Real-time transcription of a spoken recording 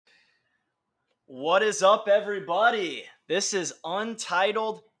What is up, everybody? This is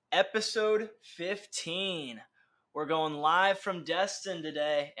Untitled episode 15. We're going live from Destin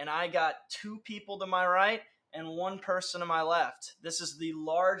today, and I got two people to my right and one person to my left. This is the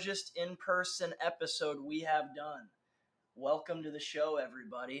largest in-person episode we have done. Welcome to the show,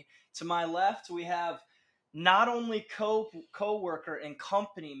 everybody. To my left, we have not only co-worker and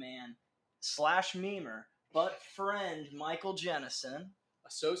company man / memer, but friend Michael Jenison.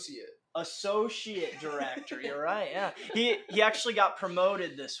 Associate director. You're right. Yeah, he actually got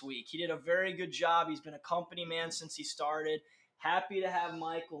promoted this week. He did a very good job. He's been a company man since he started. Happy to have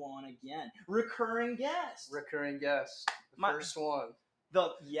Michael on again. Recurring guest. First one.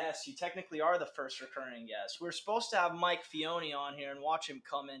 Yes, you technically are the first recurring guest. We were supposed to have Mike Fione on here and watch him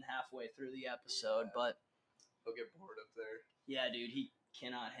come in halfway through the episode, but He'll get bored up there. yeah, dude, he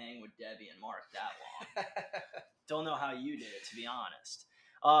cannot hang with Debbie and Mark that long. Don't know how you did it, to be honest.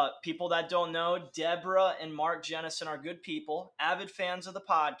 People that don't know, Deborah and Mark Jenison are good people, avid fans of the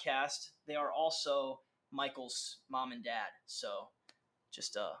podcast. They are also Michael's mom and dad, so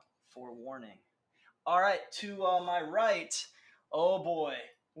just a forewarning. All right, to my right, oh boy,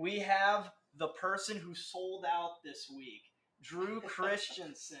 we have the person who sold out this week, Drew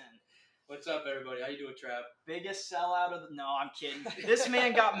Christianson. What's up, everybody? How you doing, Trav? Biggest sellout of the... No, I'm kidding. This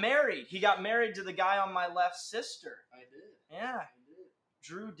man got married. He got married to the guy on my left's sister. I did. Yeah. I did.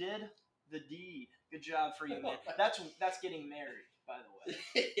 Drew did the deed. Good job for you, man. That's getting married, by the way.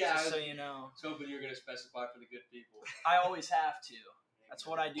 Yeah. Just so you know. I was hoping you were going to specify for the good people. I always have to. That's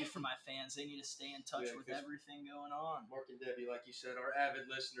what I do for my fans. They need to stay in touch with 'cause everything going on. Mark and Debbie, like you said, are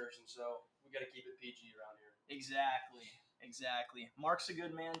avid listeners, and so we got to keep it PG around here. Exactly. Mark's a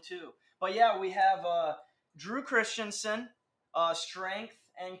good man, too. But yeah, we have Drew Christianson, strength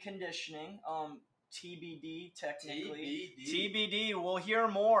and conditioning. TBD, technically. TBD. We'll hear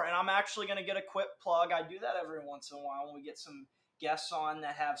more, and I'm actually going to get a quick plug. I do that every once in a while when we get some guests on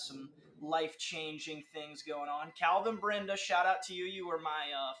that have some life-changing things going on. Calvin Brenda, shout out to you. You were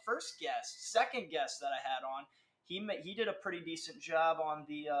my second guest that I had on. He did a pretty decent job on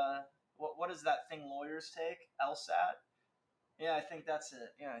the what is that thing lawyers take? LSAT? Yeah, I think that's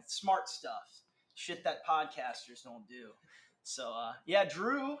it. Yeah, it's smart stuff. Shit that podcasters don't do. So, yeah,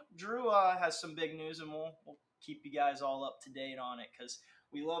 Drew has some big news, and we'll keep you guys all up to date on it because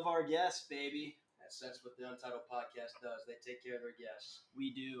we love our guests, baby. That's what the Untitled podcast does. They take care of their guests.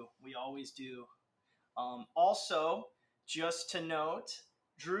 We do. We always do. Also, just to note,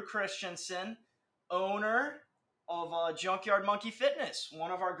 Drew Christianson, owner of Junkyard Monkey Fitness,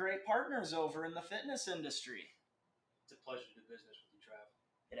 one of our great partners over in the fitness industry. It's a pleasure to do business with you, Trav.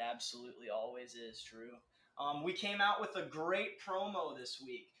 It absolutely always is, Drew. We came out with a great promo this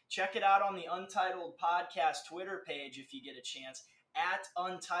week. Check it out on the Untitled Podcast Twitter page if you get a chance, at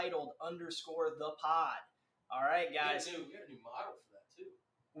Untitled_the_pod. All right, guys. We got a new model for that, too.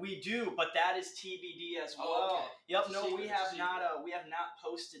 We do, but that is TBD as well. Oh, okay. Yep, no, we have not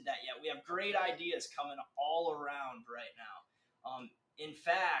posted that yet. We have great ideas coming all around right now. In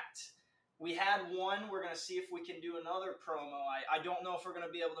fact, we had one. We're going to see if we can do another promo. I don't know if we're going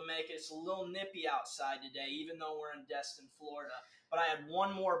to be able to make it. It's a little nippy outside today, even though we're in Destin, Florida. But I had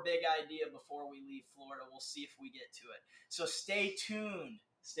one more big idea before we leave Florida. We'll see if we get to it. So stay tuned.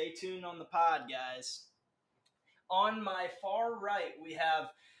 Stay tuned on the pod, guys. On my far right, we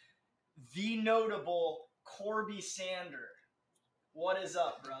have the notable Korby Sander. What is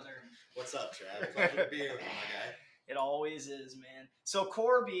up, brother? What's up, Trav? Pleasure to be here with you, my guy. It always is, man. So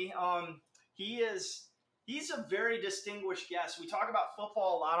Korby, he's a very distinguished guest. We talk about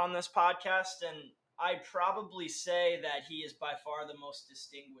football a lot on this podcast, and I'd probably say that he is by far the most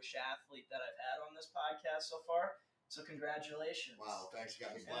distinguished athlete that I've had on this podcast so far. So congratulations. Wow, thanks. You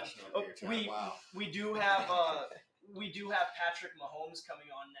got me blushing over here, Trav. Wow. We do have Patrick Mahomes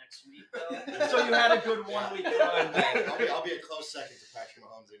coming on next week, though. So you had a good 1 week run. I'll be a close second to Patrick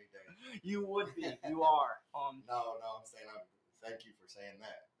Mahomes any day. You would be. You are. No, I'm saying thank you for saying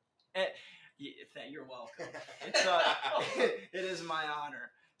that. You're welcome. It is my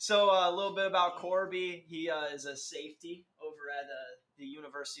honor. So a little bit about Korby. He is a safety over at the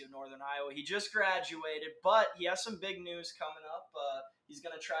University of Northern Iowa. He just graduated, but he has some big news coming up. He's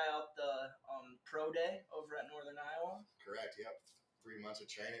going to try out the pro day over at Northern Iowa. Correct. Yep. 3 months of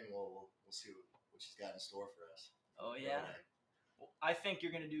training. We'll see what she's got in store for us. Oh yeah. Well, I think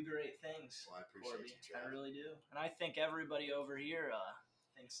you're going to do great things. Well, I appreciate Korby. you, Trav. I really do, and I think everybody over here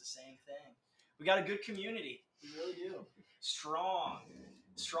thinks the same thing. We got a good community. We really do. Strong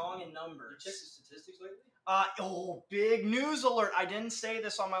in numbers. You check the statistics lately? Big news alert. I didn't say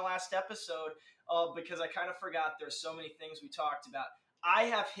this on my last episode because I kind of forgot there's so many things we talked about. I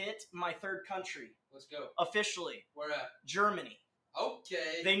have hit my third country Let's go. officially. Where at? Germany.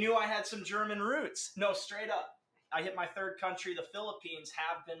 Okay. They knew I had some German roots. No, straight up. I hit my third country. The Philippines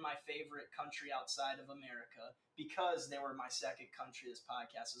have been my favorite country outside of America because they were my second country this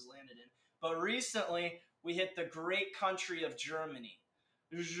podcast has landed in. But recently, we hit the great country of Germany.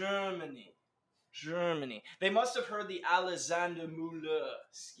 Germany. They must have heard the Alexander Müller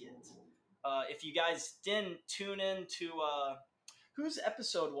skit. If you guys didn't tune in to... whose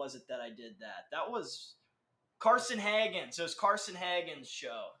episode was it that I did that? That was Carson Hagen's. It was Carson Hagen's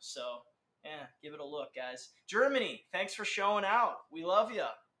show. So, yeah, give it a look, guys. Germany, thanks for showing out. We love you.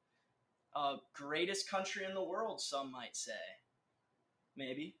 Greatest country in the world, some might say.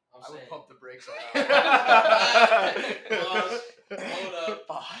 Maybe. I would pump the brakes on that. Hold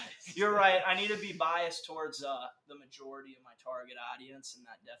up. You're right. I need to be biased towards the majority of my target audience, and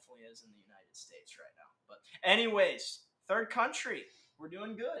that definitely is in the United States right now. But anyways, third country. We're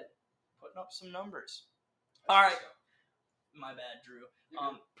doing good. Putting up some numbers. All right. My bad, Drew.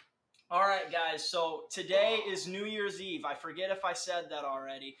 All right, guys. So today is New Year's Eve. I forget if I said that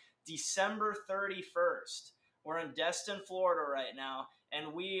already. December 31st. We're in Destin, Florida right now,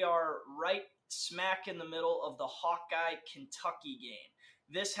 and we are right smack in the middle of the Hawkeye-Kentucky game.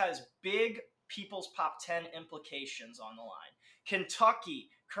 This has big People's Pop 10 implications on the line. Kentucky,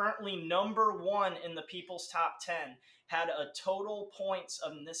 currently number 1 in the People's Top 10, had a total points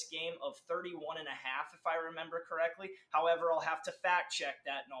in this game of 31.5, if I remember correctly. However, I'll have to fact check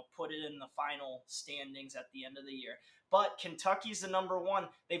that, and I'll put it in the final standings at the end of the year. But Kentucky's the number 1.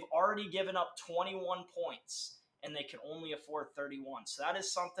 They've already given up 21 points, and they can only afford 31. So that is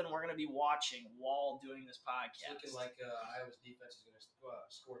something we're going to be watching while doing this podcast. It's looking like Iowa's defense is going to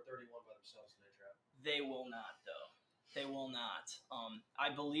score 31 by themselves today, Trav. They will not, though. They will not.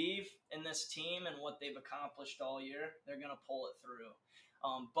 I believe in this team and what they've accomplished all year. They're going to pull it through.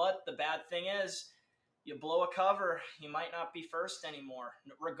 But the bad thing is, you blow a cover, you might not be first anymore,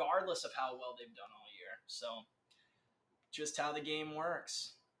 regardless of how well they've done all year. So, just how the game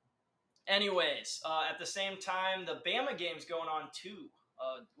works. Anyways, at the same time, the Bama game's going on too.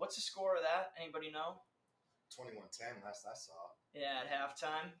 What's the score of that? Anybody know? 21-10 last I saw. Yeah, at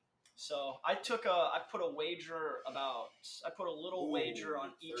halftime. So I put a wager I put a little wager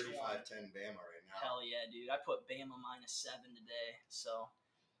on each 35-10 one. Bama right now. Hell yeah, dude. I put Bama -7 today. So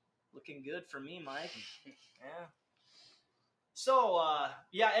looking good for me, Mike. Yeah. So,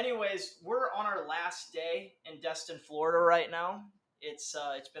 anyways, we're on our last day in Destin, Florida right now. It's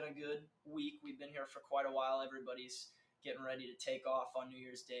been a good week. We've been here for quite a while. Everybody's getting ready to take off on New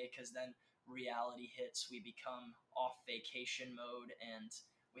Year's Day because then reality hits. We become off vacation mode and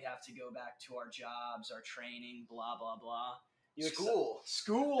we have to go back to our jobs, our training, blah, blah, blah.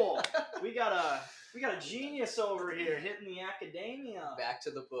 School. We got a genius over here hitting the academia. Back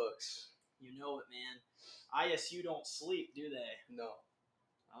to the books. You know it, man. ISU don't sleep, do they? No.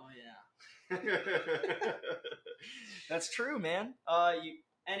 Oh, yeah. That's true, man.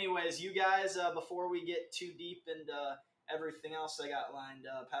 Anyways, you guys, before we get too deep into everything else I got lined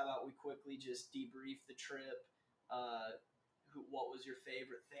up, how about we quickly just debrief the trip? What was your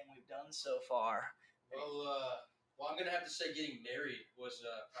favorite thing we've done so far? Well, I'm gonna have to say getting married was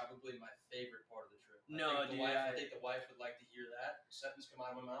probably my favorite part of the trip. I think the wife would like to hear that sentence come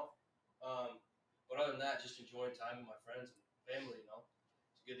out of my mouth. But other than that, just enjoying time with my friends and family. You know,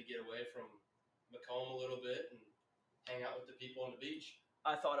 it's good to get away from Macomb a little bit and hang out with the people on the beach.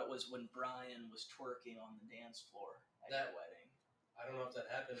 I thought it was when Brian was twerking on the dance floor at your wedding. I don't know if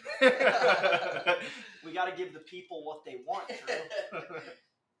that happened. But we got to give the people what they want, Drew.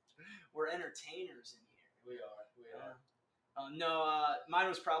 We're entertainers in here. We are. Mine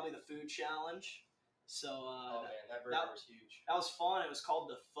was probably the food challenge. So, that burger was huge. That was fun. It was called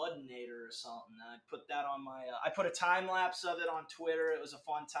the Fudnator or something. I put that on my. I put a time lapse of it on Twitter. It was a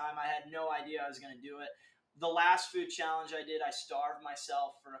fun time. I had no idea I was going to do it. The last food challenge I did, I starved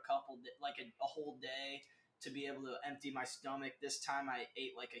myself for a whole day to be able to empty my stomach. This time I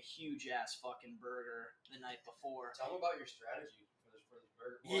ate like a huge ass fucking burger the night before. Tell them about your strategy for this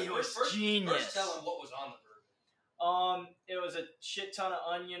burger. It was genius. First, tell them what was on the burger. It was a shit ton of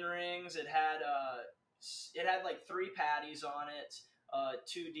onion rings. It had like 3 patties on it,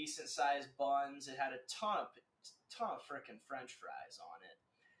 2 decent sized buns. It had a ton of frickin' French fries on it,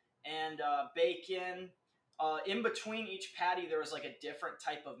 and bacon. In between each patty, there was like a different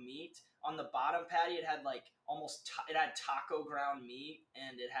type of meat. On the bottom patty, it had like it had taco ground meat,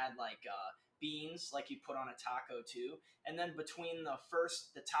 and it had like beans, like you put on a taco too. And then between the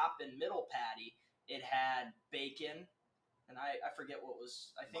top and middle patty, it had bacon, and I forget what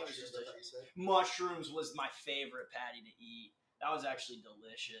was. I think mushrooms, it was just mushrooms was my favorite patty to eat. That was actually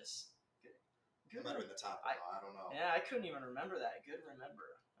delicious. It might have been the top one. I don't know. Yeah, I couldn't even remember that. Good remember.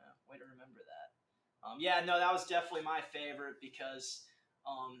 Way to remember that. That was definitely my favorite because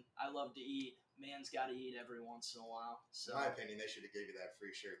I love to eat. Man's got to eat every once in a while. So. In my opinion, they should have gave you that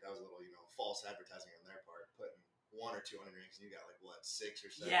free shirt. That was a little, false advertising on their part, putting 1 or 2 onion rings, and you got 6 or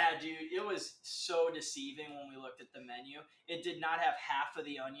 7. Yeah, dude, it was so deceiving when we looked at the menu. It did not have half of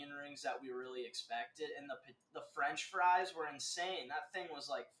the onion rings that we really expected, and the French fries were insane. That thing was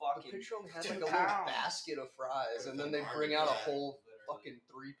like fucking. The picture only had 2 a little pounds. basket of fries, and then they bring out a whole fucking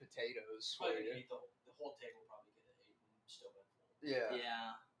 3 potatoes. Probably gonna eat the whole table. Probably get it 8 and still been full. Yeah.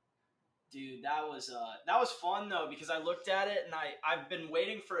 Yeah. Dude, that was fun though because I looked at it and I've been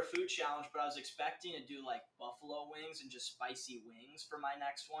waiting for a food challenge, but I was expecting to do like buffalo wings and just spicy wings for my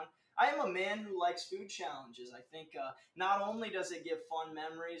next one. I am a man who likes food challenges. I think not only does it give fun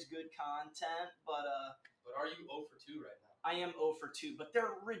memories, good content, but are you 0 for 2 right now? I am 0 for 2, but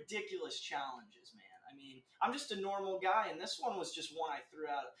they're ridiculous challenges, man. I mean, I'm just a normal guy, and this one was just one I threw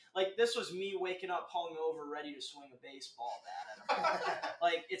out. Like, this was me waking up hungover, ready to swing a baseball bat at him.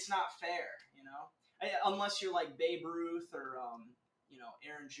 Like, it's not fair, unless you're like Babe Ruth or,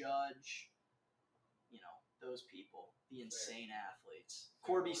 Aaron Judge, those people, the insane athletes.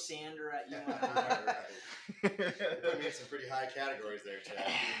 Korby Sander at UNI. Put me in some pretty high categories there, Chad.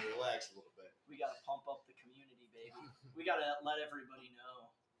 You can relax a little bit. We got to pump up the community, baby. We got to let everybody know.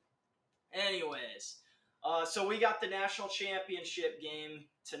 Anyways, so we got the national championship game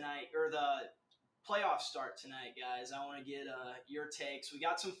tonight, or the playoff start tonight, guys. I want to get your takes. We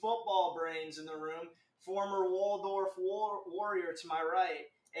got some football brains in the room. Former Waldorf Warrior to my right,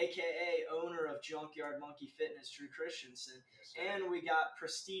 a.k.a. owner of Junkyard Monkey Fitness, Drew Christianson. Yes, and we got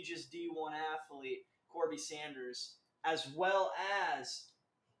prestigious D1 athlete, Korby Sanders, as well as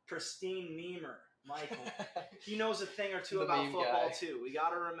pristine memer, Michael. He knows a thing or two The about meme football, guy. too. We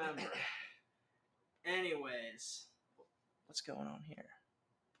got to remember. Anyways, what's going on here?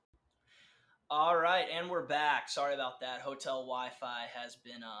 All right, and we're back. Sorry about that. Hotel Wi-Fi has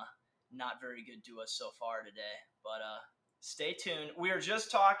been not very good to us so far today, but stay tuned. We were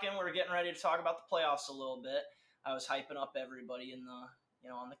just talking. We were getting ready to talk about the playoffs a little bit. I was hyping up everybody in the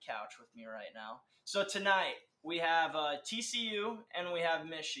on the couch with me right now. So tonight we have TCU and we have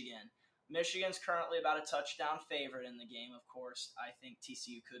Michigan. Michigan's currently about a touchdown favorite in the game. Of course, I think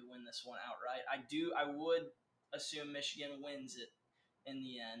TCU could win this one outright. I would assume Michigan wins it in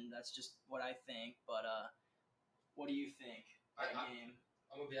the end. That's just what I think. But what do you think? Game.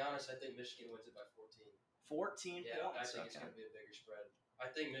 I'm gonna be honest. I think Michigan wins it by 14. 14 Yeah, points. I think it's gonna be a bigger spread. I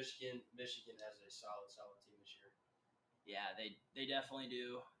think Michigan has a solid team this year. Yeah, they definitely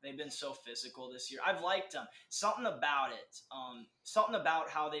do. They've been so physical this year. I've liked them. Something about it. Something about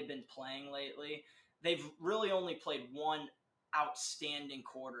how they've been playing lately. They've really only played one outstanding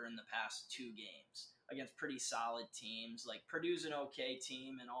quarter in the past 2 games against pretty solid teams. Like Purdue's an okay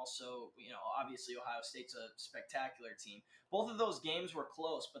team, and also, obviously Ohio State's a spectacular team. Both of those games were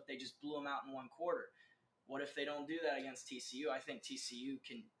close, but they just blew them out in one quarter. What if they don't do that against TCU? I think TCU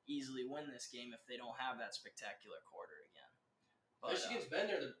can easily win this game if they don't have that spectacular quarter again. But, Michigan's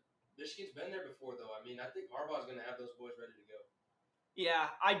been there. Michigan's been there before, though. I mean, I think Harbaugh's going to have those boys ready to go.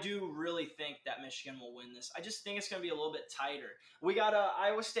 Yeah, I do really think that Michigan will win this. I just think it's going to be a little bit tighter. We got a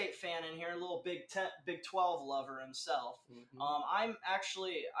Iowa State fan in here, a little Big 12 lover himself. Mm-hmm. I'm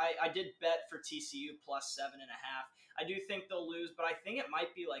actually I did bet for TCU plus 7.5. I do think they'll lose, but I think it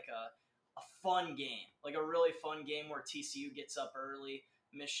might be like a fun game, like a really fun game where TCU gets up early,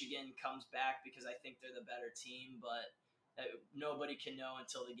 Michigan comes back because I think they're the better team, but nobody can know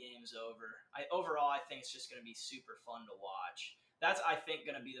until the game's over. Overall, I think it's just going to be super fun to watch. That's, I think,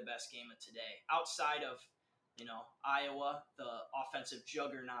 going to be the best game of today. Outside of, Iowa, the offensive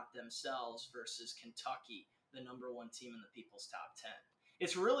juggernaut themselves, versus Kentucky, the number 1 team in the People's Top 10.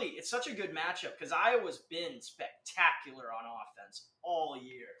 It's such a good matchup because Iowa's been spectacular on offense all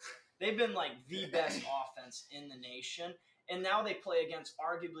year. They've been like the best offense in the nation, and now they play against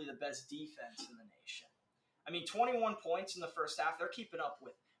arguably the best defense in the nation. I mean, 21 points in the first half. They're keeping up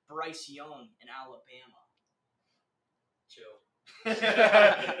with Bryce Young in Alabama. Chill.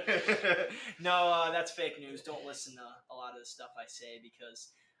 No, that's fake news. Don't listen to a lot of the stuff I say because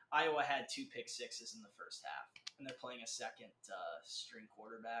Iowa had 2 pick sixes in the first half, and they're playing a second string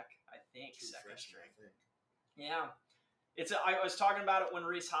quarterback, I think. Second string. I think. Yeah. I was talking about it when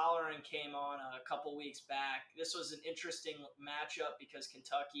Reese Holleran came on a couple weeks back. This was an interesting matchup because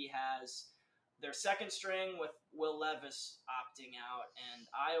Kentucky has their second string with Will Levis opting out, and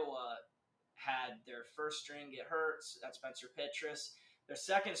Iowa had their first string get hurt. That's Spencer Petras. Their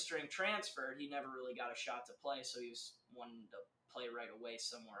second string transferred. He never really got a shot to play, so he was wanting to play right away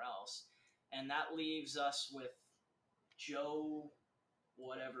somewhere else. And that leaves us with Joe,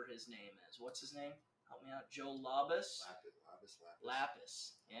 whatever his name is. What's his name? Help me out. Joe Lapis.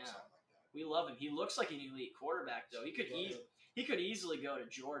 Lapis. Yeah. Something like that. We love him. He looks like an elite quarterback, though. He could easily go to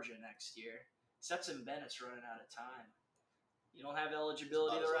Georgia next year. Stetson Bennett's running out of time. You don't have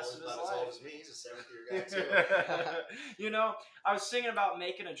eligibility the rest of his life. About as old as me. He's a 7th-year guy, too. You know, I was thinking about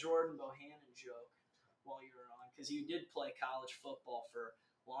making a Jordan Bohannon joke while you were on, because you did play college football for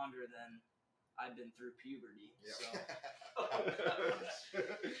longer than I've been through puberty. Yeah. So.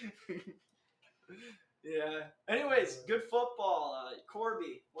 Yeah. Anyways, good football.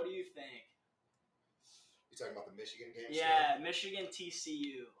 Corby, what do you think? You talking about the Michigan game? Yeah, still? Michigan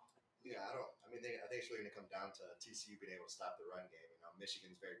TCU. Yeah, I think it's really going to come down to TCU being able to stop the run game. You know,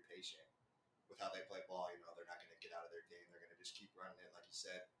 Michigan's very patient with how they play ball. You know, they're not going to get out of their game. They're going to just keep running it, like you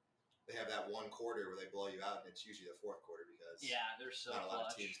said. They have that one quarter where they blow you out, and it's usually the fourth quarter because they're so not a lot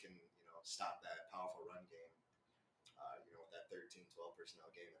of clutch. teams can stop that powerful run game. With that 13-12 personnel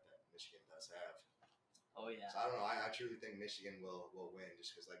game that Michigan does have. Oh yeah. So I don't know. I truly think Michigan will win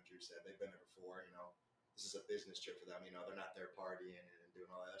just because, like Drew said, they've been there before. This is a business trip for them. They're not there partying and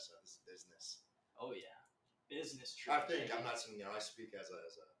doing all that stuff. This is business. Oh yeah, business trip. I think I'm not some. I speak as a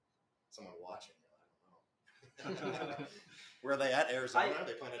someone watching. I don't know. Where are they at? Arizona? Are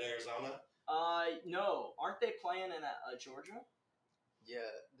they playing at Arizona? No. Aren't they playing in Georgia? Yeah,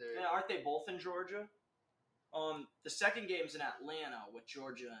 aren't they both in Georgia? The second game's in Atlanta with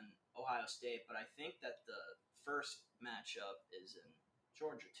Georgia and Ohio State, but I think that the first matchup is in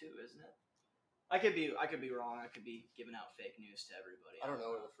Georgia too, isn't it? I could be wrong. I could be giving out fake news to everybody. I don't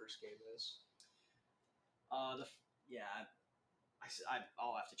know where the first game is. I'll have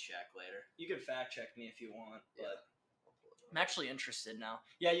to check later. You can fact check me if you want, but I'm actually interested now.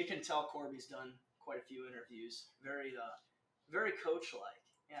 Yeah, you can tell Corby's done quite a few interviews. Very coach-like.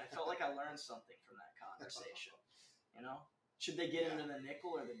 Yeah, I felt like I learned something from that conversation. Should they get into the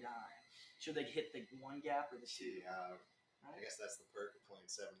nickel or the dime? Should they hit the one gap or the two? I guess that's the perk of playing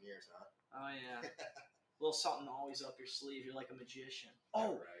 7 years, huh? Oh yeah, a little something always up your sleeve. You're like a magician.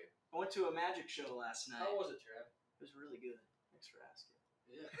 Oh, right. I went to a magic show last night. How was it, Trav? It was really good. Thanks for asking.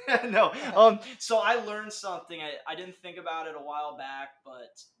 Yeah. No. So I learned something. I didn't think about it a while back,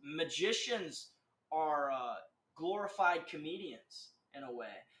 but magicians are glorified comedians in a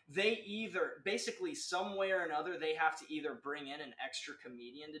way. They basically some way or another, they have to either bring in an extra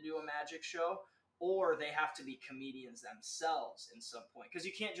comedian to do a magic show, or they have to be comedians themselves in some point. Because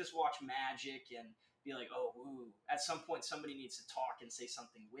you can't just watch magic and be like, oh, ooh. At some point, somebody needs to talk and say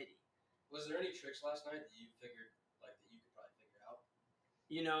something witty. Was there any tricks last night that you figured, that you could probably figure out?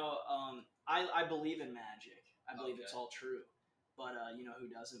 I believe in magic. I believe it's all true. But you know who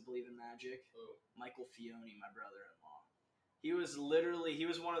doesn't believe in magic? Who? Michael Fione, my brother-in-law. He was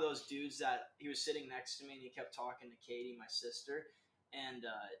one of those dudes that he was sitting next to me and he kept talking to Katie, my sister, and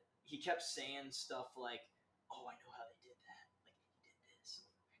he kept saying stuff like, "Oh, I know how they did that. Like he did this."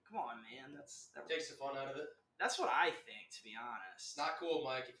 Come on, man. That takes the fun out of it. That's what I think, to be honest. Not cool,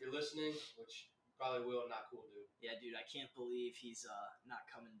 Mike. If you're listening, which you probably will, not cool, dude. Yeah, dude. I can't believe he's not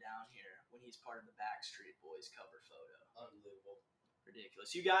coming down here when he's part of the Backstreet Boys cover photo. Unbelievable.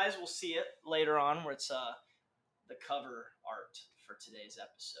 Ridiculous. You guys will see it later on where it's the cover art for today's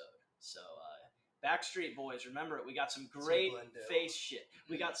episode. So Backstreet Boys, remember it. We got some great face shit.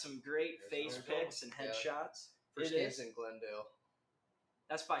 We got some great face pics and headshots. First game's in Glendale.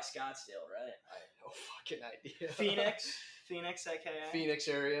 That's by Scottsdale, right? I have no fucking idea. Phoenix, aka Phoenix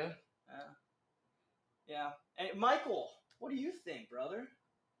area. Yeah. And Michael, what do you think, brother?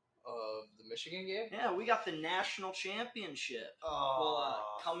 Of the Michigan game? Yeah, we got the national championship.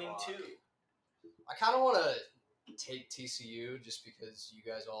 Coming too. I kind of want to take TCU just because you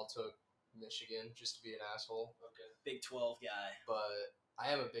guys all took Michigan just to be an asshole. Okay. Big 12 guy. But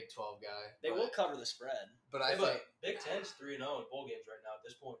I am a Big 12 guy. They will cover the spread. But I think Big 10's 3-0 in bowl games right now at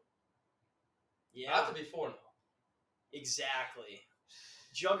this point. Yeah. Not to be 4-0. Exactly.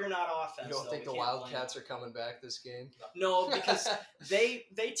 Juggernaut offense. You don't think the Wildcats are coming back this game? No, because they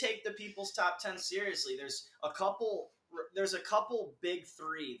take the people's top 10 seriously. There's a couple big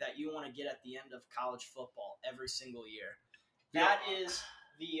three that you want to get at the end of college football every single year. That is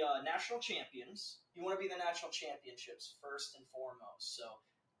the national champions. You want to be the national championships first and foremost. So,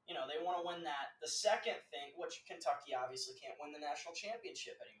 they want to win that. The second thing, which Kentucky obviously can't win the national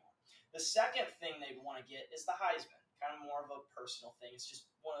championship anymore. The second thing they want to get is the Heisman. Kind of more of a personal thing. It's just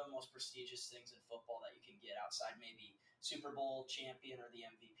one of the most prestigious things in football that you can get outside maybe Super Bowl champion or the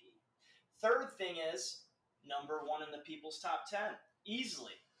MVP. Third thing is number one in the people's top 10.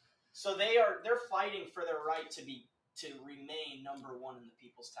 easily. So they're fighting for their right to remain number one in the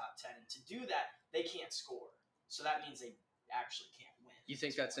people's top 10, and to do that, they can't score. So that means they actually can't win. You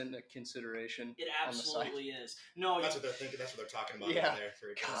think that's in consideration? It absolutely is. No, that's what they're thinking. That's what they're talking about Yeah. there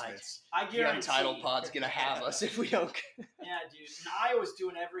for adjustments. I The guarantee. Untitled Pod's gonna have us if we don't. Yeah, dude. And Iowa's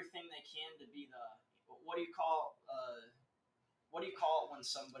doing everything they can to be the what do you call it when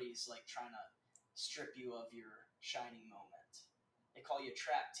somebody's like trying to strip you of your shining moment? They call you a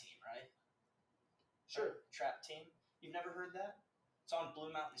trap team, right? Sure. Trap team. You've never heard that? It's on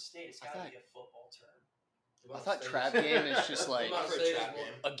Blue Mountain State. It's got to be a football term. I thought trap game is just like Trap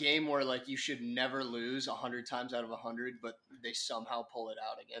game. a game where like you should never lose 100 times out of 100, but they somehow pull it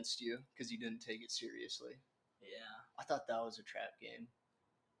out against you because you didn't take it seriously. Yeah. I thought that was a trap game.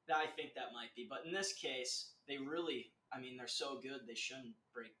 I think that might be. But in this case, they're so good they shouldn't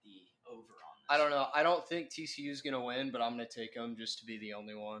break the over on this. I don't know. I don't think TCU's going to win, but I'm going to take them just to be the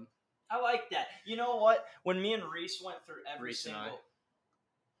only one. I like that. You know what? When me and Reese went through every Reese and I. single...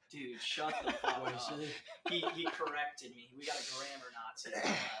 Dude, shut the fuck up. He corrected me. We got a grammar Nazi on the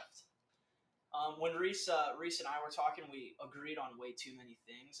left. When Reese and I were talking, we agreed on way too many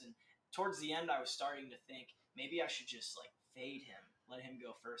things. And towards the end, I was starting to think maybe I should just like fade him. Let him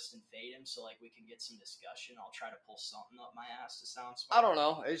go first and fade him so like we can get some discussion. I'll try to pull something up my ass to sound smart. I don't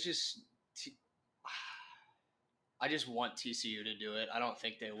know. It's just... I just want TCU to do it. I don't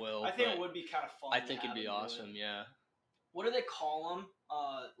think they will. I think it would be kind of fun. I think it'd be awesome, yeah. What do they call them?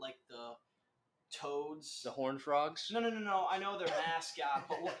 Like the toads? The Horned Frogs? No. I know their mascot,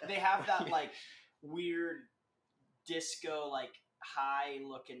 but they have that like weird disco, like high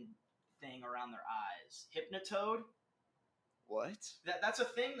looking thing around their eyes. Hypnotoad? What? That's a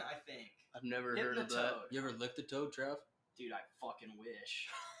thing, I think. I've never heard of that. You ever licked a toad, Trev? Dude, I fucking wish.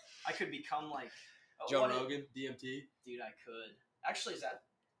 I could become like Joe Rogan, DMT. Dude, I could. Actually, is that?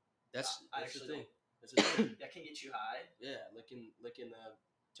 That's the actually thing. That's the thing. That can get you high. Yeah, licking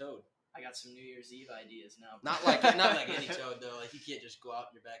a toad. I got some New Year's Eve ideas now. Not like any toad though. Like you can't just go out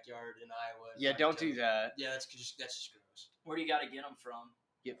in your backyard in Iowa. Yeah, don't do that. Yeah, that's just gross. Where do you got to get them from?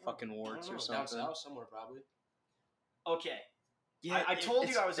 Get fucking warts or Down something. south somewhere probably. Okay. Yeah, I told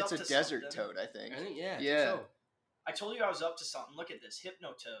you I was up to something. It's a desert something. toad, I think. I think yeah. Yeah. I told you I was up to something. Look at this.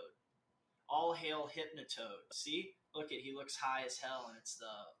 Hypnotoad. All hail Hypnotoad. See? Look he looks high as hell, and it's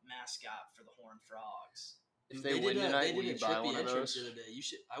the mascot for the Horned Frogs. If they win tonight, will you buy one of those? The other day.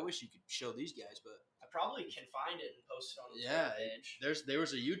 I wish you could show these guys, but I probably can find it and post it on the yeah, Twitter page. there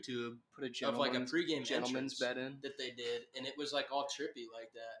was a YouTube Put a of like a pregame gentleman's entrance bet in. that they did, and it was like all trippy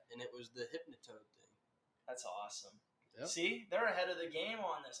like that, and it was the Hypnotoad thing. That's awesome. Yep. See? They're ahead of the game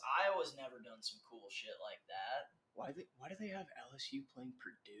on this. Iowa's never done some cool shit like that. Why do they have LSU playing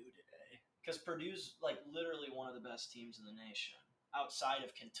Purdue today? Because Purdue's like literally one of the best teams in the nation, outside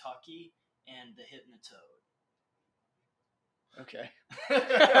of Kentucky and the Hypnotoad. Okay.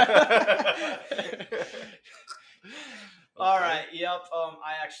 All right. Yep.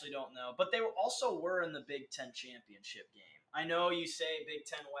 I actually don't know, but they also were in the Big Ten championship game. I know you say Big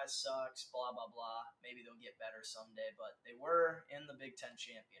Ten West sucks, blah blah blah. Maybe they'll get better someday, but they were in the Big Ten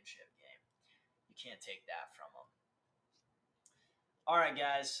championship game. You can't take that from them. All right,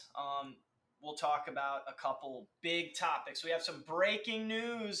 guys. We'll talk about a couple big topics. We have some breaking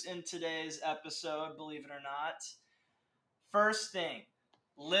news in today's episode, believe it or not. First thing,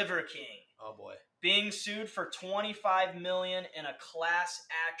 Liver King. Oh boy. Being sued for $25 million in a class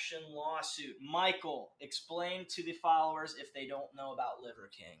action lawsuit. Michael, explain to the followers if they don't know about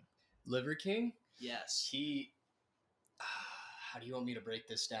Liver King. Liver King? Yes. How do you want me to break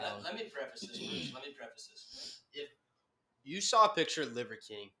this down? Let me preface this. If you saw a picture of Liver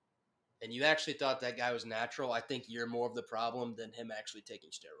King and you actually thought that guy was natural, I think you're more of the problem than him actually taking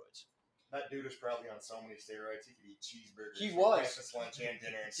steroids. That dude was probably on so many steroids he could eat cheeseburgers. He for was. breakfast, lunch, and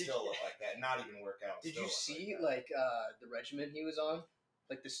dinner, and still look like that. Not even work out. Did still you look see like that. the regimen he was on?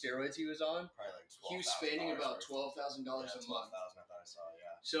 Like the steroids he was on? Probably like $12,000. He was spending about $12,000 yeah, a month. 12,000. I thought I saw.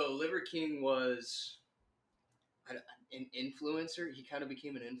 Yeah. So Liver King was an influencer. He kind of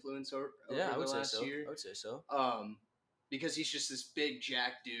became an influencer over the last year. I would say so. Because he's just this big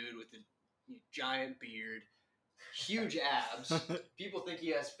jack dude with a giant beard, huge abs. People think he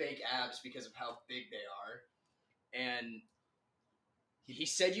has fake abs because of how big they are. And he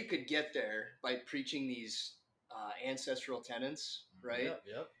said you could get there by preaching these ancestral tenets, right?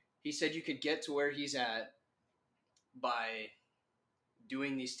 Yep. He said you could get to where he's at by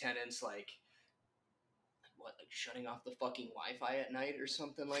doing these tenets like shutting off the fucking Wi-Fi at night or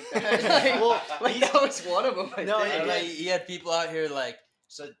something like that. That was one of them. I think. He had people out here like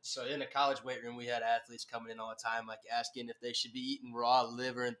So in the college weight room, we had athletes coming in all the time, like asking if they should be eating raw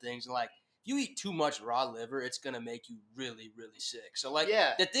liver and things. And like, if you eat too much raw liver, it's gonna make you really, really sick. So like,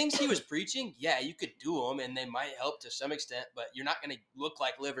 the things he was preaching, you could do them, and they might help to some extent, but you're not gonna look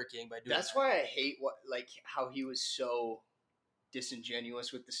like Liver King by doing that. That's why I hate how he was so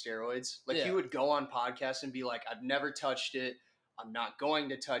disingenuous with the steroids. Like he would go on podcasts and be like, "I've never touched it. I'm not going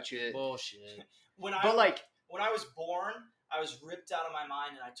to touch it." Bullshit. When I was born, I was ripped out of my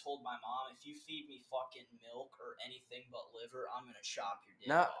mind, and I told my mom, if you feed me fucking milk or anything but liver, I'm gonna chop your dick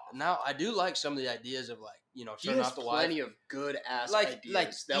off. Now I do like some of the ideas of like, turning off the wife. Plenty of good ass like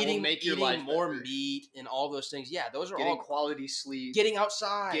ideas that will make your life more better. meat and all those things. Yeah, those are getting all quality sleep, getting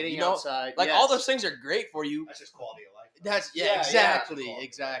outside, outside. Like all those things are great for you. That's just quality of life. That's exactly.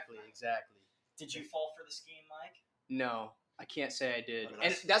 Did you fall for the scheme, Mike? No. I can't say I did.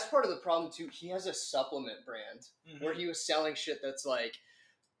 And that's part of the problem, too. He has a supplement brand where he was selling shit that's like,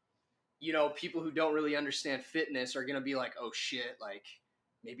 people who don't really understand fitness are going to be like, oh, shit, like,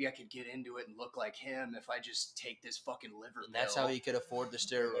 maybe I could get into it and look like him if I just take this fucking liver pill. That's how he could afford the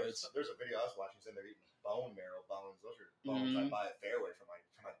steroids. There's a video I was watching saying they're eating bone marrow bones. Those are bones I buy at Fairway for my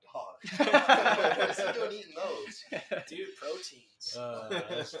dog. What's he doing eating those? Dude, proteins.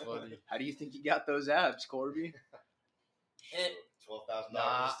 That's funny. How do you think you got those abs, Korby?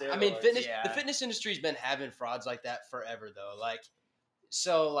 $12,000. I mean, the fitness industry's been having frauds like that forever, though. Like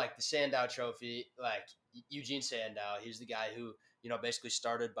the Sandow Trophy, like Eugene Sandow, he's the guy who, basically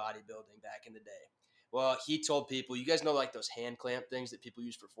started bodybuilding back in the day. Well, he told people, you guys know like those hand clamp things that people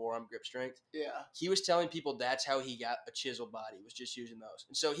use for forearm grip strength? Yeah. He was telling people that's how he got a chiseled body, was just using those.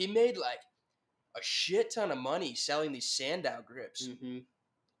 And so he made like a shit ton of money selling these Sandow grips. Mm-hmm.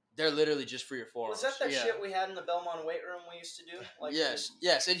 They're literally just for your forearms. Was that shit we had in the Belmont weight room we used to do? Like yes.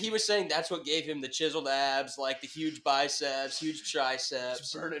 And he was saying that's what gave him the chiseled abs, like the huge biceps, huge triceps,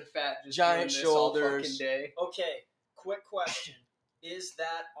 just burning fat, just giant shoulders. All fucking day. Okay, quick question: is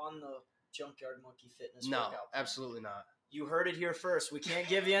that on the Junkyard Monkey Fitness workout plan? Absolutely not. You heard it here first. We can't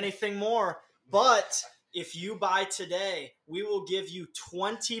give you anything more, but if you buy today, we will give you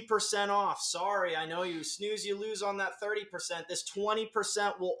 20% off. Sorry, I know you snooze, you lose on that 30%. This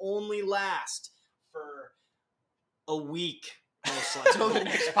 20% will only last for a week. Until the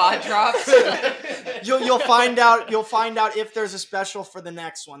next pod drops. You'll find out. You'll find out if there's a special for the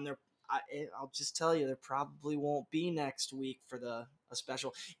next one. I'll just tell you, there probably won't be next week for a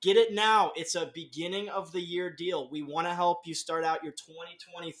special. Get it now. It's a beginning of the year deal. We want to help you start out your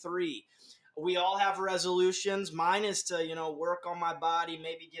 2023. We all have resolutions. Mine is to, work on my body,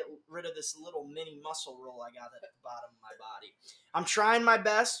 maybe get rid of this little mini muscle roll I got at the bottom of my body. I'm trying my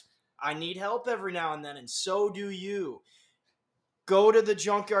best. I need help every now and then, and so do you. Go to the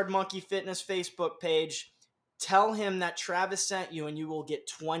Junkyard Monkey Fitness Facebook page. Tell him that Travis sent you, and you will get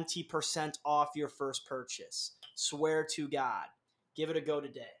 20% off your first purchase. Swear to God. Give it a go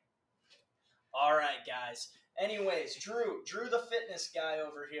today. All right, guys. Anyways, Drew the fitness guy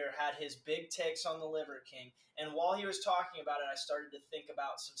over here had his big takes on the Liver King, and while he was talking about it, I started to think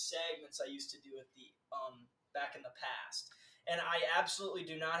about some segments I used to do at the back in the past. And I absolutely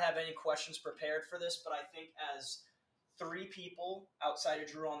do not have any questions prepared for this, but I think as 3 people outside of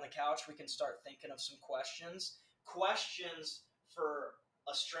Drew on the couch, we can start thinking of some questions. Questions for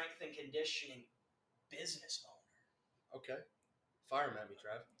a strength and conditioning business owner. Okay. Fire him at me,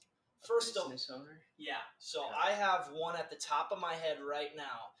 Trav. First of owner? Yeah. So I have one at the top of my head right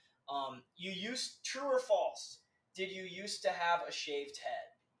now. True or false, did you used to have a shaved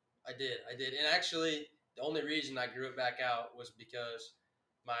head? I did. And actually, the only reason I grew it back out was because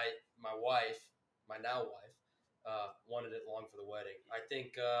my wife, my now wife, wanted it long for the wedding. I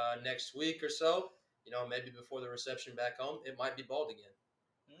think next week or so, maybe before the reception back home, it might be bald again.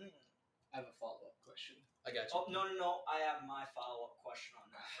 I have a follow-up question. I got you. Oh, no. I have my follow-up question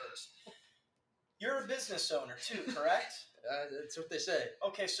on that first. You're a business owner too, correct? That's what they say.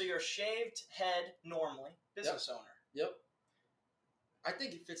 Okay, so you're a shaved head normally, business owner. Yep. I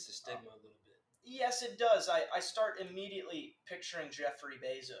think it fits the stigma a little bit. Yes, it does. I start immediately picturing Jeffrey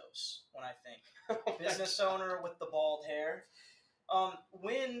Bezos when I think business owner with the bald hair.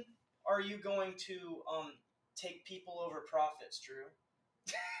 When are you going to take people over profits, Drew?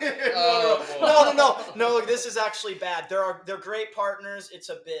 No. This is actually bad. They're great partners. It's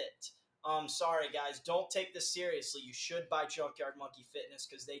a bit. Sorry guys, don't take this seriously. You should buy Junkyard Monkey Fitness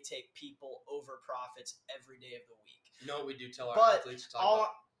because they take people over profits every day of the week. You know what we do tell our athletes to talk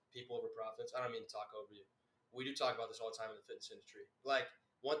about people over profits? I don't mean to talk over you. We do talk about this all the time in the fitness industry. Like,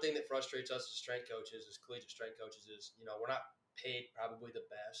 one thing that frustrates us as strength coaches, as collegiate strength coaches, is we're not paid probably the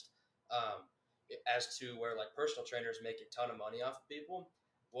best. As to where like personal trainers make a ton of money off of people.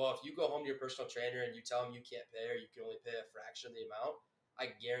 Well, if you go home to your personal trainer and you tell them you can't pay or you can only pay a fraction of the amount,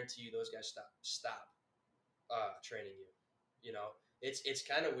 I guarantee you those guys stop training you. You know, it's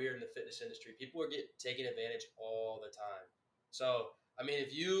kind of weird in the fitness industry. People are taking advantage all the time. So, I mean,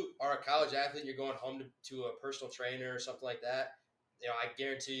 if you are a college athlete and you're going home to a personal trainer or something like that, you know, I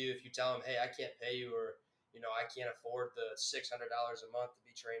guarantee you if you tell them, hey, I can't pay you or, you know, I can't afford the $600 a month to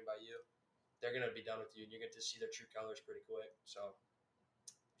be trained by you, they're going to be done with you and you're going to see their true colors pretty quick. So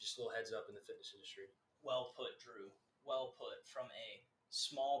just a little heads up in the fitness industry. Well put, Drew. Well put from a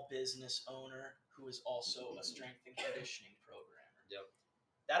small business owner who is also a strength and conditioning programmer. Yep.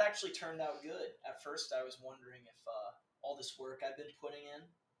 That actually turned out good. At first, I was wondering if all this work I've been putting in,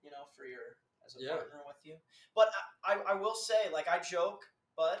 you know, for your as a partner with you. But I will say, like I joke,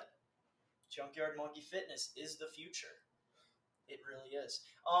 but Junkyard Monkey Fitness is the future. It really is.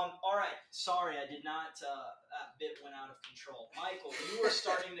 All right. Sorry, I did not. That bit went out of control. Michael, you were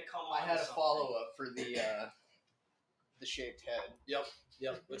starting to come on. I had a something. follow-up for the shaved head. Yep.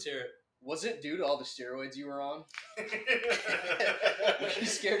 Let's hear it. Was it due to all the steroids you were on? Were you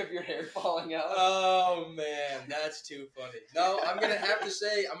scared of your hair falling out? Oh man, that's too funny. No, I'm gonna have to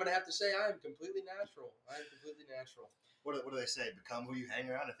say I am completely natural. What do they say? Become who you hang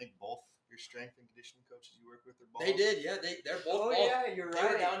around. I think both your strength and conditioning coaches you work with are bald. They did, yeah. They're both. Oh yeah, you're They were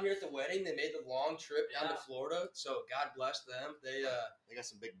right. down here at the wedding. They made the long trip down Yeah. to Florida. So God bless them. They got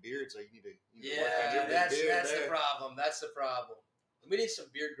some big beards, so you need to work on yeah, your big that's beard the there. problem. That's the problem. We need some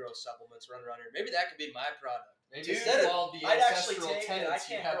beard growth supplements running around here. Maybe that could be my product. Maybe Dude, instead of all the I'd actually ancestral take it. I tenets,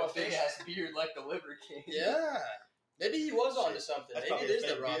 you can't have grow a big facial. ass beard like the Liver King. Yeah. Maybe he was onto something. That's Maybe probably it is a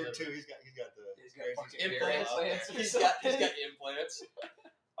the fake raw beard liver. too. He's got the He's got crazy fucking Implants. out there. He's got implants.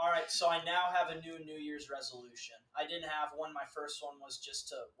 All right, so I now have a new Year's resolution. I didn't have one. My first one was just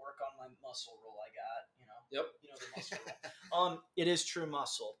to work on my muscle roll I got, you know. Yep. You know the muscle roll. It is true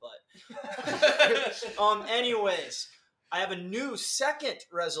muscle, but anyways, I have a new second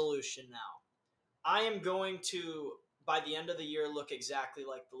resolution now. I am going to, by the end of the year, look exactly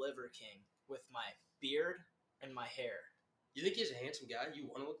like the Liver King with my beard and my hair. You think he's a handsome guy? You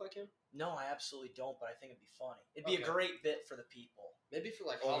want to look like him? No, I absolutely don't, but I think it'd be funny. It'd be a Okay. great bit for the people. Maybe for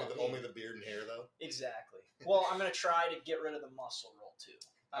like Only the beard and hair though. Exactly. Well, I'm going to try to get rid of the muscle roll, too.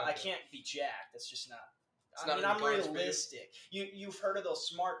 I Okay. can't be jacked. That's just not... It's I not mean, in the I'm cards for you? realistic. You've heard of those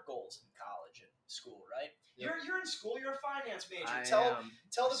SMART goals in college and school, right? Yep. You're in school. You're a finance major. I Tell am.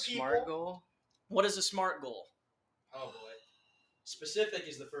 the people... Smart goal. What is a SMART goal? Oh boy. Specific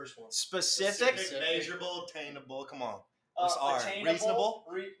is the first one. Specific, measurable, attainable. Come on. What's R? attainable,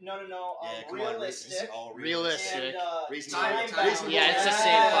 Reasonable? No. Yeah, come on. Realistic. All Realistic. And Reasonable. time-bound. Reasonable. Yeah, it's the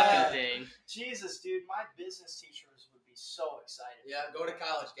same Yeah. fucking thing. Jesus, dude, my business teachers would be so excited. Yeah, go to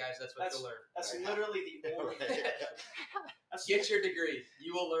college, guys. That's what you'll learn. That's Right. literally the only thing. That's Get your degree.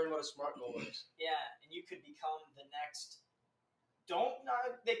 You will learn what a SMART goal is. Yeah, and you could become the next.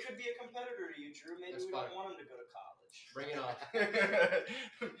 They could be a competitor to you, Drew. Maybe That's we fine. don't want them to go to college. Bring it on.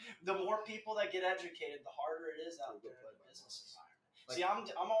 The more people that get educated, the harder it is out there in the business environment. Like-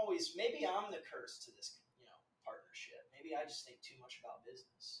 See, I'm always maybe I'm the curse to this, partnership. Maybe I just think too much about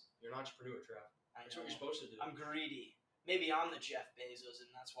business. You're an entrepreneur, Trav. I That's know. what you're supposed to do. I'm greedy. Maybe I'm the Jeff Bezos,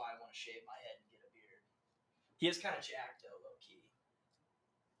 and that's why I want to shave my head and get a beard. He is kind of jacked though, low key.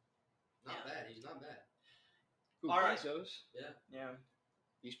 Not Yeah. bad. He's not bad. Who, All right. Bezos? Yeah.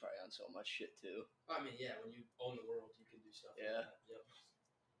 He's probably on so much shit too. I mean, yeah, when you own the world, you can do stuff Yeah. like that. Yep.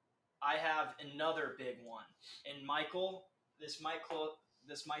 I have another big one, and Michael, this might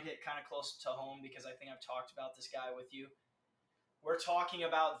hit kind of close to home because I think I've talked about this guy with you. We're talking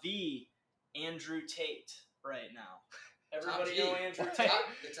about the Andrew Tate right now. Everybody Top G. know Andrew Tate?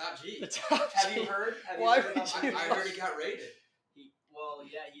 The top G. The top Have you team. heard? Why heard would about you- I heard he got raided.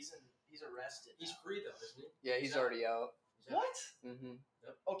 He's arrested. He's now. free though, isn't he? Yeah, he's already out. He's out. What? Mm-hmm.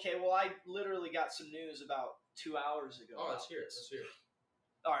 Okay, well I literally got some news about 2 hours ago. Oh, let's about hear it. this. Let's hear it.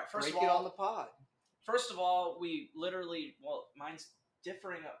 All right, Break it on the pod. First of all, we literally, mine's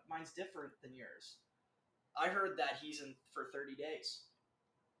different than yours. I heard that he's in for 30 days.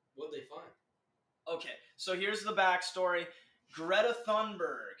 What'd they find? Okay, so here's the backstory. Greta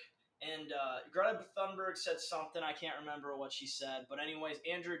Thunberg. And Greta Thunberg said something, I can't remember what she said. But anyways,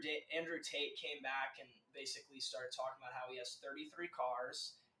 Andrew Tate came back and basically started talking about how he has 33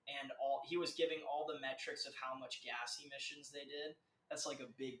 cars. And he was giving all the metrics of how much gas emissions they did. That's like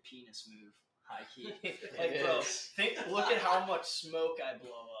a big penis move, high key. Like, bro, look at how much smoke I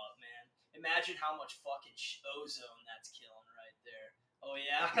blow up, man. Imagine how much fucking ozone that's killing right there. Oh,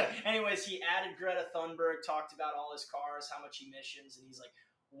 yeah? Anyways, he added Greta Thunberg, talked about all his cars, how much emissions, and he's like,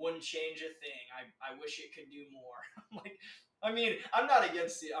 wouldn't change a thing. I wish it could do more. I'm like, I mean, I'm not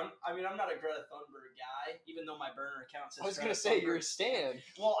against it. I'm not a Greta Thunberg guy, even though my burner account says. I was going to say you're a stan.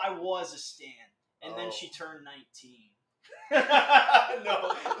 Well, I was a stan, and then she Oh. turned 19.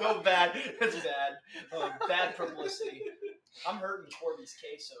 no, bad. That's bad. Bad publicity. I'm hurting Korby's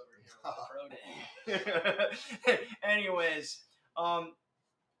case over here with the pro day. Anyways,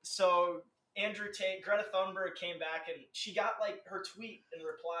 so Andrew Tate, Greta Thunberg came back and she got like her tweet in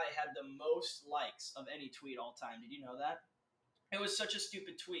reply had the most likes of any tweet all time. Did you know that? It was such a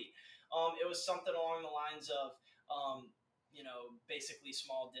stupid tweet. It was something along the lines of, basically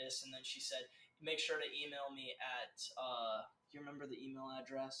small diss, and then she said, make sure to email me at, do you remember the email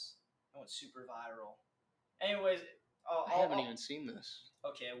address? It went super viral. Anyways, I haven't even seen this.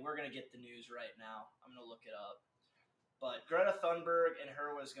 Okay, we're going to get the news right now. I'm going to look it up. But Greta Thunberg and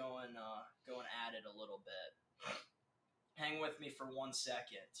her was going at it a little bit. Hang with me for 1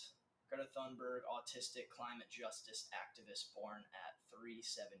 second. Greta Thunberg, autistic climate justice activist born at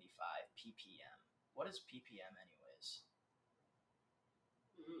 3:75 ppm. What is ppm anyways?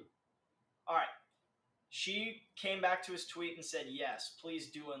 All right. She came back to his tweet and said, yes,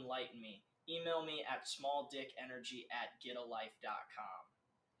 please do enlighten me. Email me at smalldickenergy@getalife.com.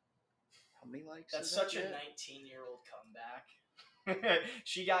 How many likes? That's such a 19-year-old comeback.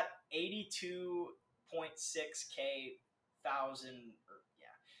 She got 82.6K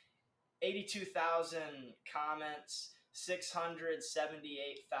 82,000 comments,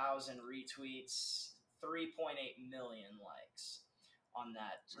 678,000 retweets, 3.8 million likes on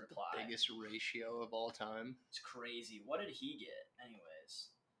that reply. The biggest ratio of all time. It's crazy. What did he get, anyways?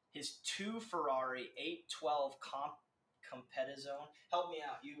 His 2 Ferrari 812 Competizone. Help me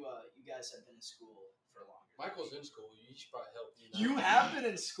out. You guys have been in school for longer. Michael's in school. You should probably help me. You have been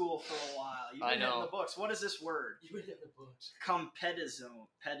in school for a while. You've been in the books. What is this word? You've been in the books. Competizione.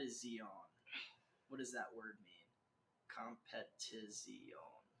 What does that word mean?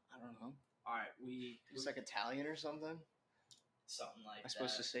 Competizione. I don't know. All right, It's like Italian or something. Something like that. I'm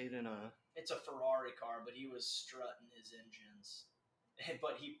supposed to say it in a. It's a Ferrari car, but he was strutting his engines.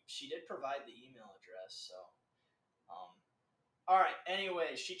 But she did provide the email address, so. All right.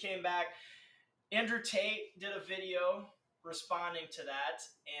 Anyway, she came back. Andrew Tate did a video responding to that,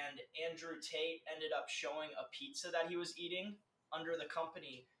 and Andrew Tate ended up showing a pizza that he was eating under the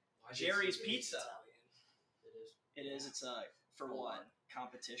company Jerry's Pizza. It is. It's for what?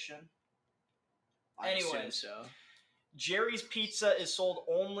 Competition? Anyways, so. Jerry's Pizza is sold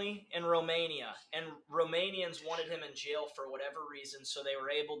only in Romania, and Romanians wanted him in jail for whatever reason, so they were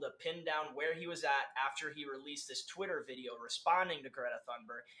able to pin down where he was at after he released this Twitter video responding to Greta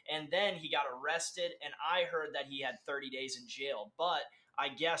Thunberg, and then he got arrested, and I heard that he had 30 days in jail, but I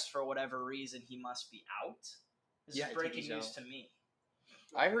guess for whatever reason he must be out. This is breaking news to me.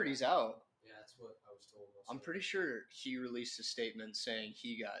 I heard he's out. Yeah, that's what I was told. I'm pretty sure he released a statement saying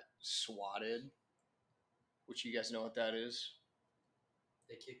he got swatted. Which you guys know what that is?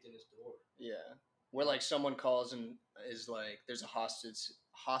 They kicked in his door. Yeah. Where like someone calls and is like, there's a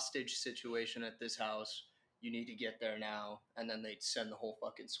hostage situation at this house. You need to get there now. And then they'd send the whole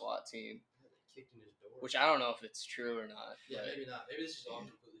fucking SWAT team. Yeah, they kicked in his door. Which I don't know if it's true or not. Yeah, maybe not. Maybe this is all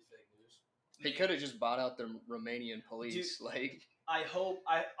completely fake news. They could have just bought out the Romanian police. Dude, I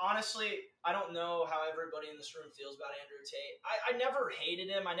honestly, I don't know how everybody in this room feels about Andrew Tate. I never hated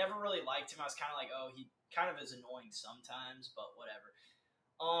him. I never really liked him. I was kind of like, oh, he kind of is annoying sometimes, but whatever.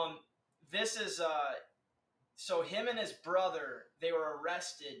 This is so him and his brother, they were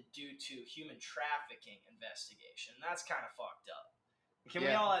arrested due to human trafficking investigation. That's kind of fucked up. Can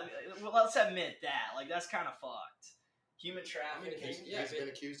we all? Let's admit that. Like that's kind of fucked. Human trafficking. He's been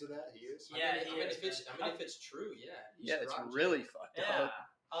accused of that. He is. Yeah, if it's true, yeah. It's really fucked up.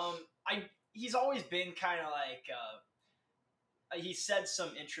 He's always been kind of like. He said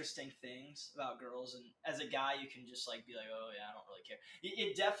some interesting things about girls, and as a guy, you can just like be like, "Oh yeah, I don't really care."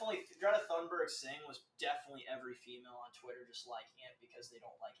 It definitely Greta Thunberg's thing was definitely every female on Twitter just liking it because they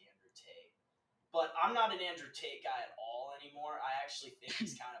don't like Andrew Tate. But I'm not an Andrew Tate guy at all anymore. I actually think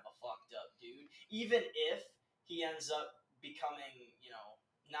he's kind of a fucked up dude. Even if he ends up becoming,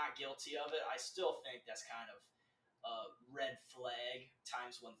 not guilty of it, I still think that's kind of a red flag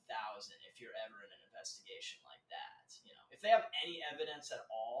times 1,000 if you're ever in an investigation like that. If they have any evidence at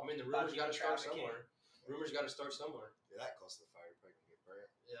all, I mean, the rumors got to start somewhere. Rumors got to start somewhere. You're that close to the fire, probably gonna get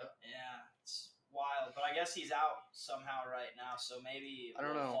burnt. Yeah, it's wild. But I guess he's out somehow right now, so maybe I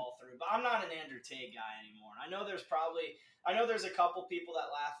don't know. Fall through. But I'm not an Andrew Tate guy anymore. I know there's a couple people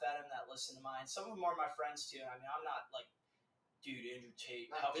that laugh at him that listen to mine. Some of them are my friends too. I mean, I'm not like, dude, Andrew Tate.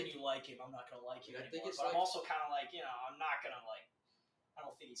 How can you like him? I'm not gonna like him anymore. But I'm also kind of like, I'm not gonna like I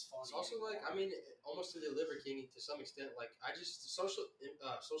don't think he's funny. It's also anymore. like, I mean, almost to the Liver King to some extent. Like, I just social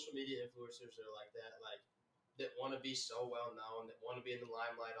media influencers are like that. Like, that want to be so well known, that want to be in the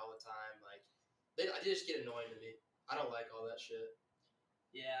limelight all the time. Like, they just get annoying to me. I don't like all that shit.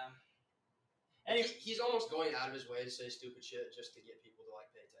 Yeah. And he's almost going out of his way to say stupid shit just to get people to like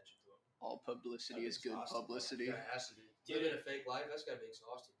pay attention to him. All publicity is good publicity. Yeah, it has to be. Living a fake life, that's gotta be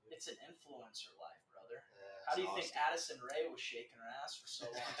exhausting. Dude. It's an influencer life, brother. How do you think Addison Rae was shaking her ass for so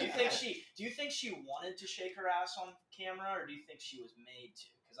long? Do you think she wanted to shake her ass on camera, or do you think she was made to?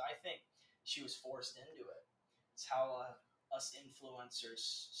 Because I think she was forced into it. It's how us influencers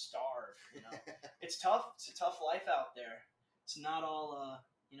starve. You know, it's tough. It's a tough life out there. It's not all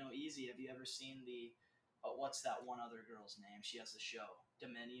easy. Have you ever seen the what's that one other girl's name? She has the show.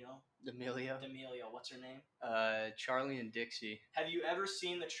 D'Amelio. What's her name? Charlie and Dixie. Have you ever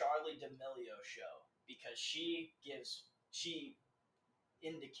seen the Charlie D'Amelio show? Because she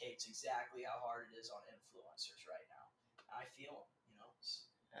indicates exactly how hard it is on influencers right now. I feel, it's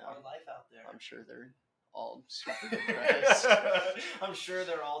hard life out there. I'm sure they're all super depressed. I'm sure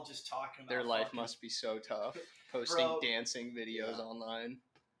they're all just talking about their life must be so tough. Posting dancing videos online.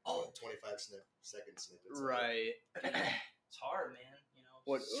 Oh, 25-second snippets. Right. It's hard, man.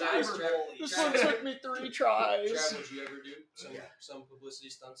 What? Cyberbullying. This one took me 3 tries. Trav, would you ever do some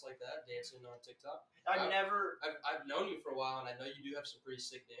publicity stunts like that, dancing on TikTok? I've known you for a while, and I know you do have some pretty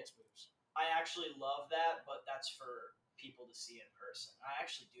sick dance moves. I actually love that, but that's for people to see in person. I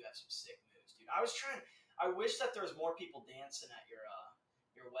actually do have some sick moves, dude. I wish that there was more people dancing at your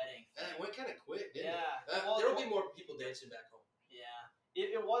wedding. It went kind of quick, didn't it? Well, there will be more people dancing back home. Yeah.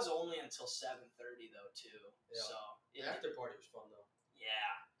 It was only until 7:30 though, too. Yeah. So the after party was fun though.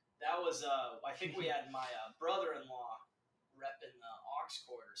 Yeah, that was. I think we had my brother-in-law repping the aux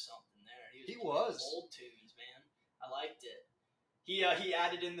cord or something there. He was old tunes, man. I liked it. He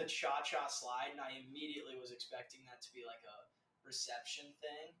added in the cha-cha slide, and I immediately was expecting that to be like a reception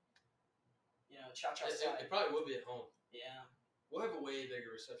thing. Cha-cha slide. It probably will be at home. Yeah. We'll have a way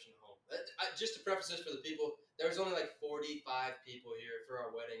bigger reception at home. Just to preface this for the people, there was only like 45 people here for our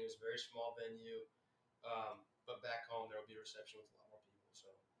wedding. It was a very small venue. But back home, there will be a reception with a lot more people.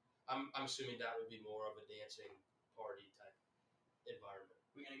 So I'm assuming that would be more of a dancing party type environment.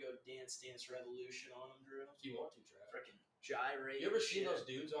 We're going to go Dance Revolution on them, Drew? If you want to, Trav. Freaking gyrate. You ever seen those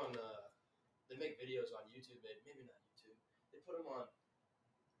dudes on, they make videos on YouTube, maybe not YouTube. They put them on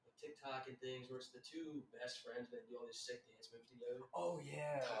TikTok and things where it's the two best friends that do all these sick dance moves together. Oh,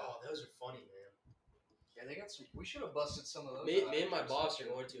 yeah. Oh, those are funny, man. Yeah, they got some. We should have busted some of those. Me and my boss are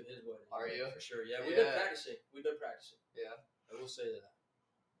going to his wedding. Are you? For sure. Yeah, we've been practicing. Yeah. I will say that.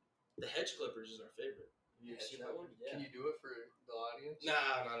 The hedge clippers is our favorite. Have you seen that one? Yeah. Can you do it for the audience? No.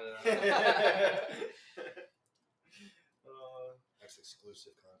 That's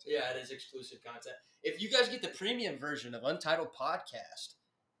exclusive content. Yeah, it is exclusive content. If you guys get the premium version of Untitled Podcast.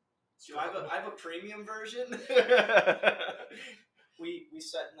 Do I have a premium version? We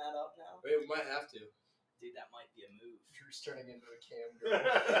setting that up now? We might have to. Dude, that might be a move. Drew's turning into a cam girl.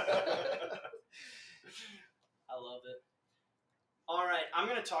 I love it. All right, I'm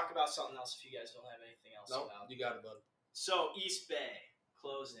going to talk about something else if you guys don't have anything else about it. You got it, bud. So, East Bay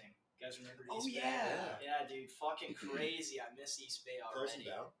closing. You guys remember East Bay? Yeah, dude. Fucking crazy. I miss East Bay already. Closing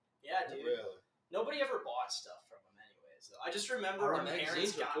down? Yeah, dude. Really? Nobody ever bought stuff from them anyways, though. I just remember Our when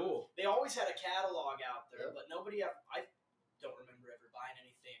magazines parents were cool. They always had a catalog out there, Yep. but nobody ever... I don't remember ever buying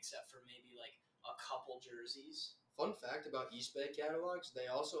anything except for maybe like a couple jerseys. Fun fact about East Bay catalogs,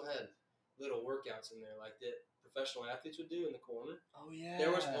 they also had little workouts in there like that professional athletes would do in the corner. Oh, yeah. There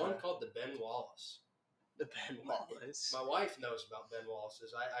was one called the Ben Wallace. The Ben Wallace. My wife knows about Ben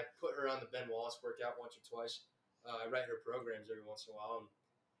Wallace's. I put her on the Ben Wallace workout once or twice. I write her programs every once in a while. And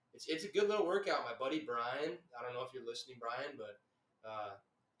it's a good little workout. My buddy Brian, I don't know if you're listening, Brian, but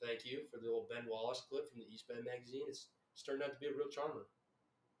thank you for the little Ben Wallace clip from the East Bay magazine. It's turned out to be a real charmer.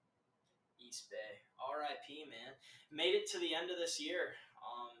 East Bay. R.I.P., man. Made it to the end of this year.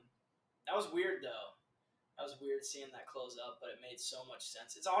 That was weird, though. That was weird seeing that close up, but it made so much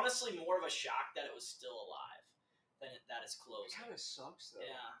sense. It's honestly more of a shock that it was still alive than that it's closed. It kind of sucks, though.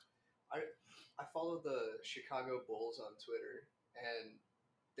 Yeah. I follow the Chicago Bulls on Twitter, and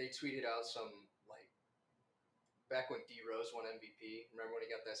they tweeted out some, like, back when D Rose won MVP. Remember when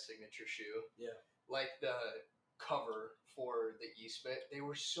he got that signature shoe? Yeah. Like, the cover for the East Bay, they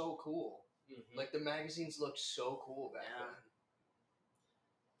were so cool. Mm-hmm. Like, the magazines looked so cool back then.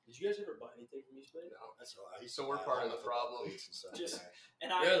 Did you guys ever buy anything from East Bay? No. That's all. I used So to we're buy part of all the problem. cleats and stuff.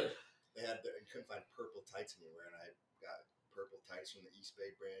 Really? They couldn't find purple tights anywhere, and I got purple tights from the East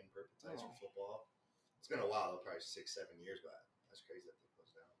Bay brand, purple tights for football. It's been a while, probably 6-7 years, but That's crazy that they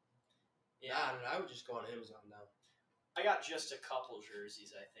closed down. Yeah, I don't know. I would just go on Amazon now. I got just a couple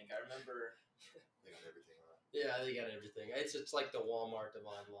jerseys, I think. I remember. They got everything on. Yeah, they got everything. It's like the Walmart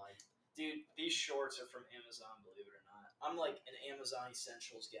Divine line. Dude, these shorts are from Amazon, believe it or not. I'm like an Amazon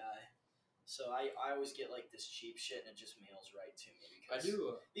Essentials guy. So I always get like this cheap shit and it just mails right to me. Because I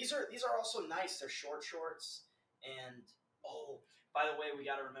do. These are also nice. They're short shorts. And, by the way, we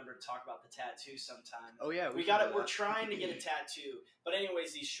got to remember to talk about the tattoo sometime. Oh yeah, We got it. We're trying to get a tattoo, but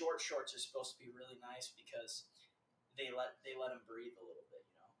anyways, these short shorts are supposed to be really nice because they let them breathe a little bit.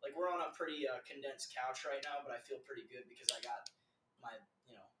 You know, like we're on a pretty condensed couch right now, but I feel pretty good because I got my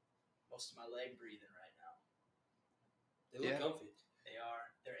most of my leg breathing right now. They look comfy. They are.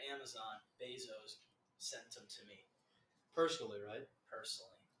 They're Amazon. Bezos sent them to me Personally, right?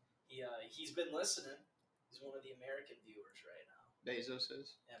 personally. He's been listening. He's one of the American viewers right now. Bezos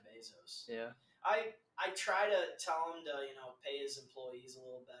is. Yeah, Bezos. Yeah. I try to tell him to pay his employees a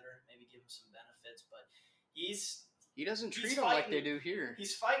little better, maybe give him some benefits, but he doesn't treat them like they do here.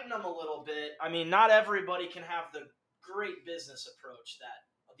 He's fighting them a little bit. I mean, not everybody can have the great business approach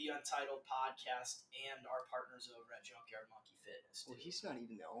that the Untitled Podcast and our partners over at Junkyard Monkey Fitness do. Well, he's not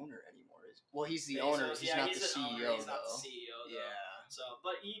even the owner anymore. Well, he's the Bezos, owner. He's not the an CEO. owner. He's not the CEO, though. Yeah. So,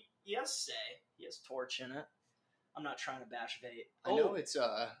 but he has say. He has torch in it. I'm not trying to bash Vate. I know it's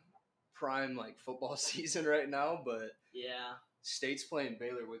prime like football season right now, but yeah, State's playing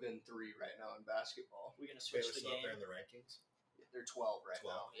Baylor within 3 right now in basketball. we're gonna switch Baylor's the up game. there in the rankings. They're 12 right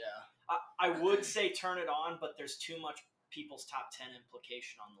 12. now. Yeah. I would say turn it on, but there's too much people's top 10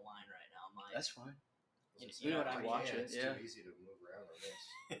 implication on the line right now. That's fine. You know what I mean? watch it. It's Yeah. too easy to move around on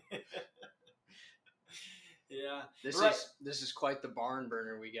this. Yeah. This is quite the barn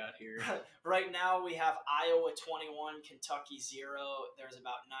burner we got here. Right now we have Iowa 21, Kentucky 0. There's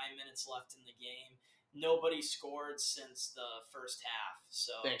about 9 minutes left in the game. Nobody scored since the first half.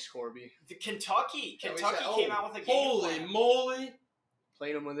 So Thanks, Korby. The Kentucky Yeah, came out with a game Holy plan. moly!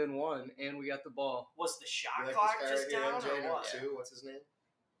 Played them within 1, and we got the ball. Was the shot You like clock this guy just right down here, MJ, or number what? 2? What's his name?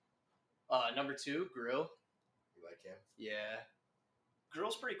 Number 2, Grill. You like him? Yeah.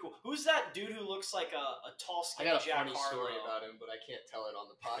 Grill's pretty cool. Who's that dude who looks like a tall, I skinny got a Jack funny Harlow? story about him, but I can't tell it on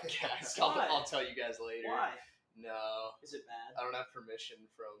the podcast. Why? I'll tell you guys later. Why? No. Is it bad? I don't have permission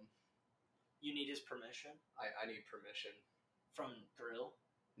from... You need his permission I need permission. from Grill.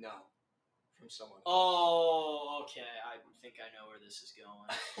 No. From someone else. Oh, okay. I think I know where this is going.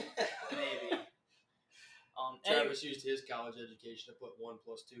 Maybe. Travis used his college education to put 1 +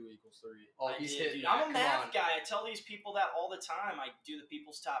 2 = 3. Oh, I he's did, hitting dude. that. I'm a Come math on. guy. I tell these people that all the time. I do the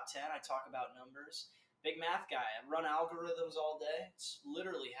people's top 10. I talk about numbers. Big math guy. I run algorithms all day. It's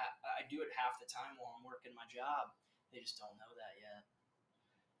literally I do it half the time while I'm working my job. They just don't know that yet.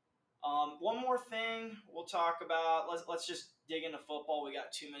 One more thing we'll talk about. Let's just dig into football. We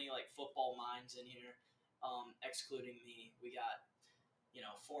got too many football minds in here, excluding me. We got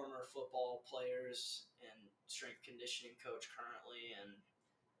former football players and strength conditioning coach currently, and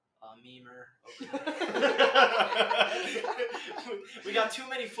memer over there. We got too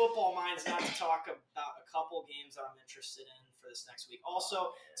many football minds not to talk about a couple games that I'm interested in for this next week.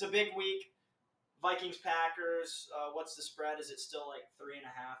 Also, it's a big week. Vikings, Packers. What's the spread? Is it still 3.5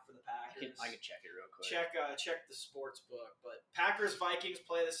 for the Packers? I can check it real quick. Check the sports book. But Packers, Vikings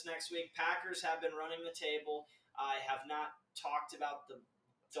play this next week. Packers have been running the table. I have not talked about the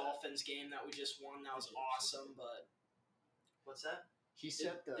Dolphins game that we just won. That was awesome. But what's that? He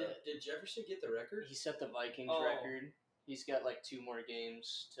set the Did Jefferson get the record? he set the Vikings Oh. record. He's got 2 more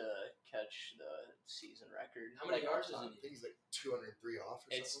games to catch the season record. How many yards is I he? think he's 203 off or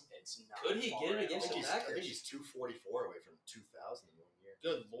It's something. not. Could he far get it at against all. the I Packers? think he's 244 away from 2,000 in 1 year.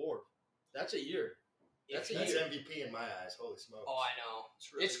 Good lord, that's a year. That's a That's year. MVP in my eyes. Holy smokes! Oh, I know.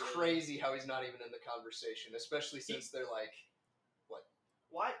 really It's good. crazy how he's not even in the conversation, especially since they're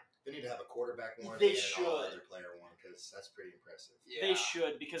Why? They need to have a quarterback one They and an should. all-other player one because that's pretty impressive. yeah. They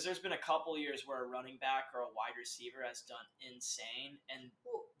should, because there's been a couple years where a running back or a wide receiver has done insane, and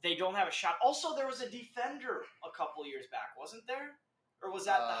they don't have a shot. Also, there was a defender a couple years back, wasn't there? Or was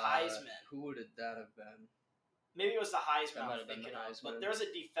that the Heisman? Who would that have been? Maybe it was the Heisman That might I'm have been thinking the of. Heisman. But there's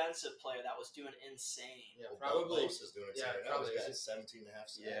a defensive player that was doing insane. Yeah, Well, probably. Bosa's doing it. Yeah, right now. probably He's got is. 17 and a half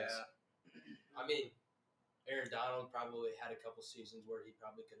sacks. Yeah. I mean, Aaron Donald probably had a couple seasons where he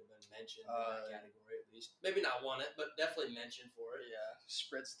probably could have been mentioned in that category at least. Maybe not won it, but definitely mentioned for it. Yeah.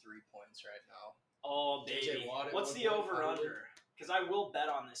 Spread's 3 points right now. Oh, J.J. baby. Watt at What's one the point, over-under? Because I will bet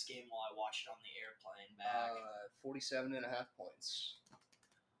on this game while I watch it on the airplane back. 47.5 points.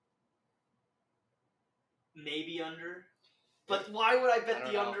 Maybe under. But why would I bet I don't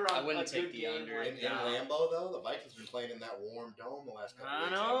the know. under on I wouldn't a take good the game under. like In that? Lambeau, though, the Vikings been playing in that warm dome the last couple I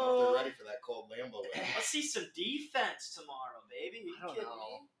weeks. I don't know know. if they're ready for that cold Lambeau weather. Let's see some defense tomorrow, baby. You I don't kidding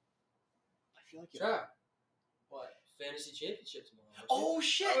know. me? I feel like Try. What? Fantasy championship tomorrow. Oh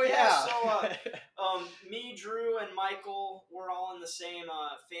shit! Oh, yeah. yeah. So, me, Drew, and Michael, we're all in the same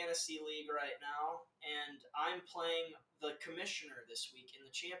fantasy league right now, and I'm playing the commissioner this week in the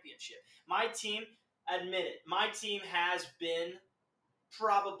championship. My team, admit it, my team has been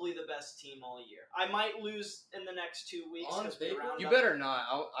probably the best team all year. I might lose in the next 2 weeks. On 'cause we paper? round You up- better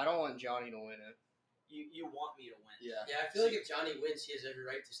not. I don't want Johnny to win it. You want me to win? Yeah. Yeah, I feel like if Johnny wins, he has every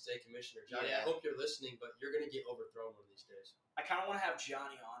right to stay commissioner. Johnny, Yeah. I hope you're listening, but you're going to get overthrown one of these days. I kind of want to have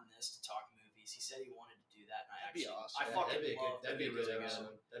Johnny on this to talk movies. He said he wanted to do that, and I That'd be actually, awesome. I Yeah, fucking love. That'd be a really good good.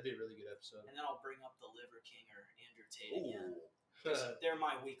 episode. That'd be a really good episode. And then I'll bring up the Liver King or Andrew Tate again. Ooh. 'Cause they're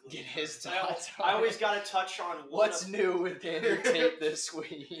my weekly. Get his I thoughts I on always it. got to touch on What's new with Andrew Tate this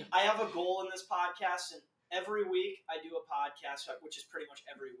week? I have a goal in this podcast, and every week I do a podcast, which is pretty much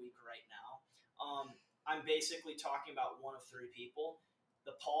every week right now. I'm basically talking about one of three people: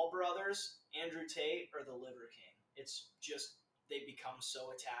 the Paul brothers, Andrew Tate, or the Liver King. It's just they become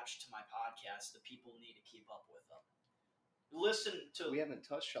so attached to my podcast that people need to keep up with them. Listen to We haven't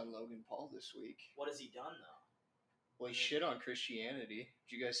touched on Logan Paul this week. what has he done though? Well, he shit on Christianity.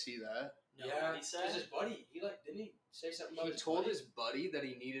 Did you guys see that? No, yeah, what he said. because his buddy, didn't he say something about He his told buddy? his buddy that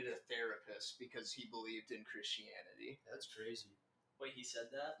he needed a therapist because he believed in Christianity. That's crazy. Wait, he said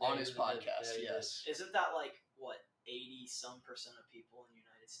that? Yeah, On he his really did. podcast, Yeah, he yes. Isn't that like what 80% of people in the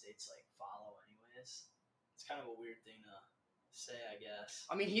United States like follow anyways? It's kind of a weird thing to say, I guess.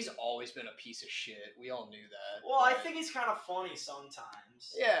 I mean, he's always been a piece of shit. We all knew that. Well, I think he's kind of funny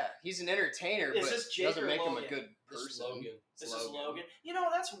sometimes. Yeah, he's an entertainer, Is but this Jake doesn't or make him a Logan? good This is person. Logan. This is Logan. You know,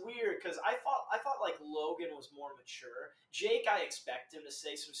 that's weird because I thought like Logan was more mature. Jake, I expect him to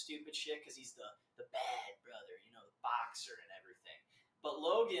say some stupid shit because he's the bad brother, you know, the boxer and everything. But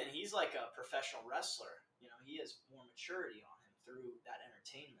Logan, he's like a professional wrestler. You know, he has more maturity on him through that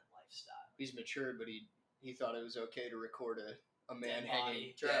entertainment lifestyle. He's mature, but he thought it was okay to record a man Dead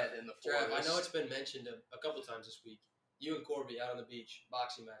hanging body. dead in the forest. Trav, I know it's been mentioned a couple times this week. You and Korby out on the beach,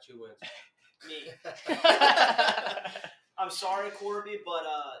 boxing match. Who wins? Me. I'm sorry, Korby, but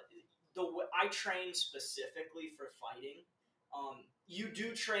I train specifically for fighting. You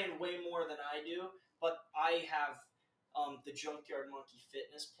do train way more than I do, but I have the Junkyard Monkey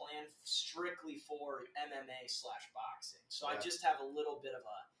fitness plan strictly for MMA/boxing. So I Yeah. just have a little bit of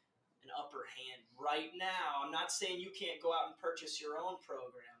an upper hand right now. I'm not saying you can't go out and purchase your own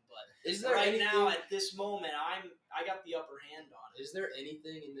program, but Is there right anything? now at this moment, I got the upper hand on it. Is there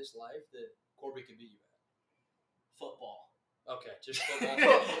anything in this life that Korby could beat you at? Football. Okay, just football. I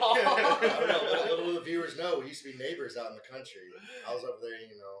don't know, but little do the viewers know, we used to be neighbors out in the country. I was over there,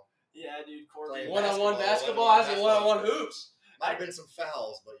 you know. Yeah, dude, Korby. Playing One-on-one basketball. one-on-one I said one-on-one hoops. Might have been some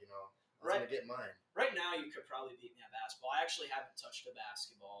fouls, but you know, I was Right. gonna get mine. Right now, you could probably beat me at basketball. I actually haven't touched a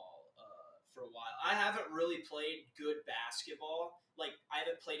basketball for a while. I haven't really played good basketball. Like, I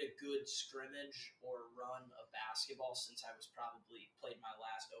haven't played a good scrimmage or run of basketball since I was probably played my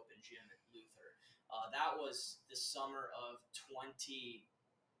last open gym at Luther. That was the summer of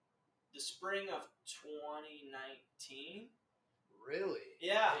the spring of 2019. Really?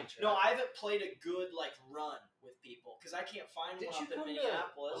 Yeah. Hey, Trav. No, I haven't played a good, like, run with people because I can't find Did one you up in come to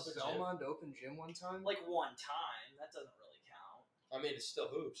Minneapolis. Open gym? Belmont Open Gym one time? Like, one time. That doesn't really count. I mean, it's still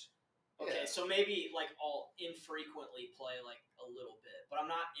hoops. Okay, Yeah. so maybe like I'll infrequently play like a little bit, but I'm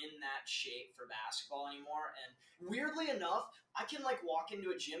not in that shape for basketball anymore. And weirdly enough, I can like walk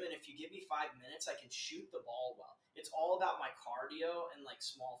into a gym and if you give me 5 minutes, I can shoot the ball well. It's all about my cardio and like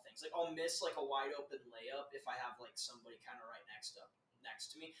small things. Like I'll miss like a wide open layup if I have like somebody kind of right next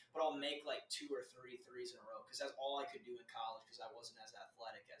to me, but I'll make like 2 or 3 threes in a row because that's all I could do in college because I wasn't as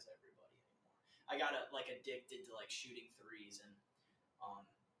athletic as everybody anymore. I got like addicted to like shooting threes and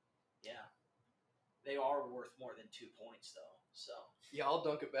yeah. They are worth more than 2 points, though. So Yeah, I'll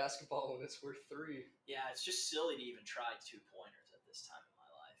dunk a basketball when it's worth 3. yeah, it's just silly to even try 2-pointers at this time in my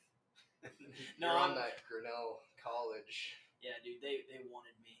life. You're No, on I'm- that Grinnell College. Yeah, dude, they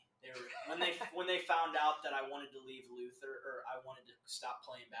wanted me. They were when they found out that I wanted to leave Luther or I wanted to stop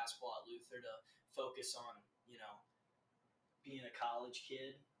playing basketball at Luther to focus on being a college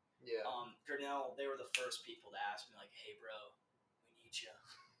kid. Yeah. Grinnell, they were the first people to ask me like, "Hey, bro, we need you."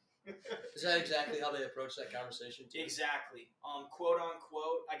 Is that exactly how they approach that conversation? Too? Exactly. Quote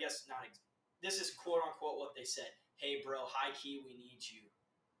unquote. I guess not. This is quote unquote what they said. Hey, bro, high key, we need you.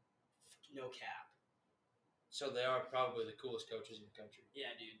 No cap. So they are probably the coolest coaches in the country.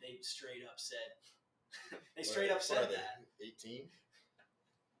 Yeah, dude. They straight up said, They straight up said that. 18?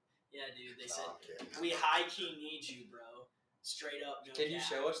 Yeah, dude. They No, said, I'm kidding. we high-key need you, bro. Straight up, no Can you cap.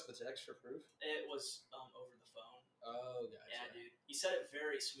 show us the text for proof? It was over the phone. Oh, gotcha. Yeah, dude. He said it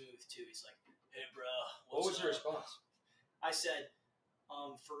very smooth, too. He's like, hey, bro. What was your up? response? I said,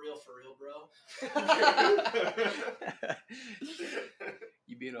 for real, bro.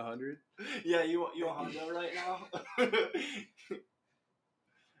 You being 100? Yeah, you a Honda right now?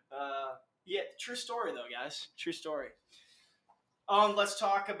 Yeah, true story though, guys. True story. Let's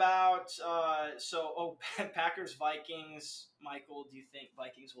talk about Packers Vikings. Michael, do you think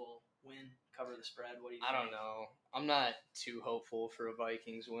Vikings will win, cover the spread? What do you think? I don't know. I'm not too hopeful for a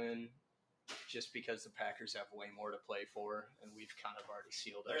Vikings win, just because the Packers have way more to play for, and we've kind of already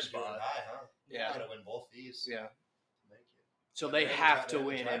sealed our They're doing spot. high, huh? Yeah. They're gonna win both these. Yeah. Make it. So Yeah, they they're in have the to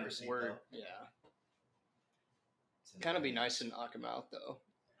win, and driver's seat, we're though. It's in the kind of be driver's nice seat. to knock them out though.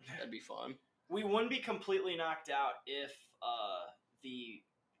 That'd be fun. We wouldn't be completely knocked out if the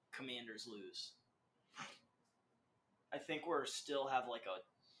Commanders lose. I think we're still have like a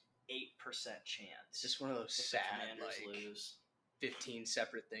 8% chance. It's just one of those if the sad Commanders like lose. 15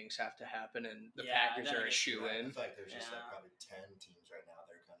 separate things have to happen, and the Yeah, Packers then are it a gets- shoe Right, I in. feel like there's just Yeah. like probably 10 teams right now.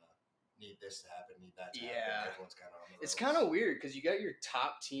 They're kind of need this to happen, need that to Yeah. happen. Everyone's kind of on the It's ropes. kind of weird because you got your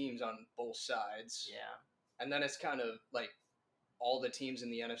top teams on both sides, Yeah. and then it's kind of like all the teams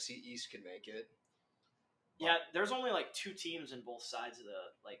in the NFC East could make it. Yeah, there's only like 2 teams in both sides of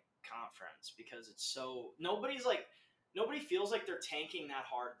the like conference because it's so nobody feels like they're tanking that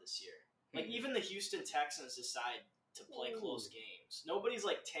hard this year. Like Mhm. even the Houston Texans decide to play close games. Nobody's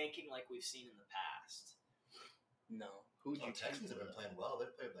like tanking like we've seen in the past. No, who would Oh, you Texans take? have been playing well.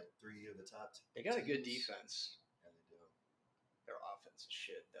 They've played like 3 of the top. They got a good teams. defense. Yeah, they do. Their offense is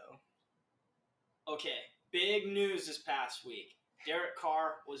shit though. Okay, big news this past week. Derek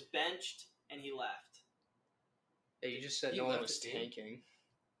Carr was benched and he left. Yeah, you just said He no one left was the team? tanking.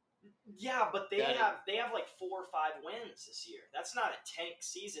 Yeah, but they That- have like 4 or 5 wins this year. That's not a tank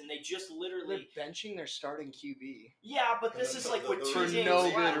season. They just They're literally benching their starting QB. yeah, but And this the- is like the- with the 2 For games reason- no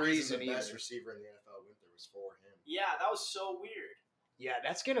left. good the reason The best either. receiver in the NFL Winter was for him. Yeah, that was so weird. Yeah,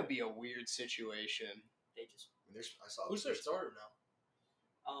 that's gonna be a weird situation. They just I mean, I saw Who's their starter now?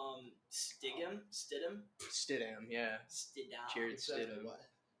 Stidham, Stidham, yeah. Stidham. Jared Exactly Stidham. why.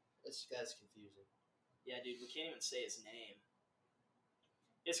 That's confusing. Yeah, dude, we can't even say his name.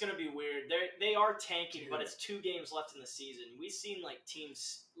 It's gonna be weird. They are tanking, but Dude. it's 2 games left in the season. We've seen like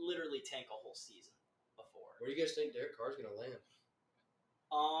teams literally tank a whole season before. Where do you guys think Derek Carr's gonna land?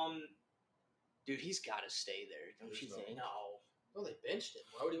 Dude, he's got to stay there, don't There's you no- think? No, Well, they benched him.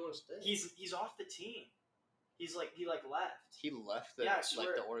 Why would he want to stay? he's off the team. He left. He left the Yeah, I like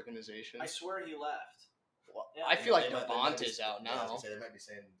swear. the organization. I swear he left. Well, Yeah. I feel like They might be Devontae's out yeah, I was now. gonna say, they might be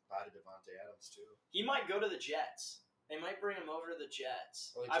saying bye to Devontae Adams too. He might go to the Jets. They might bring him over to the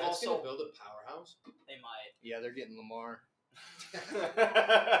Jets. Well, the I've Jets also gonna build a powerhouse. they might. Yeah, they're getting Lamar.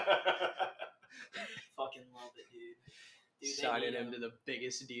 Fucking love it, dude. Dude, they Signing need him to the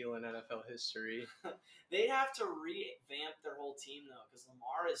biggest deal in NFL history. They'd have to revamp their whole team though, because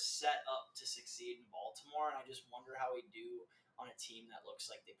Lamar is set up to succeed in Baltimore, and I just wonder how he'd do on a team that looks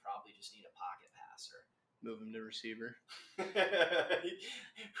like they probably just need a pocket passer. Move him to receiver.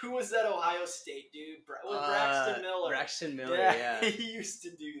 Who was that Ohio State dude? Braxton Miller. Braxton Miller, yeah. He used to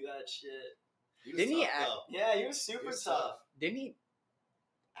do that shit. He was Didn't he tough, act- though. Yeah, he was He super was tough. Didn't he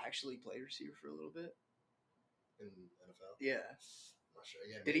actually play receiver for a little bit? in NFL. Yeah. I'm not sure.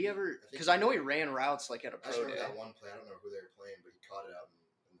 Again, Did he maybe- ever? think Because he I know did. he ran routes like at a I pro just day. remember that one play. I don't know who they were playing, but he caught it out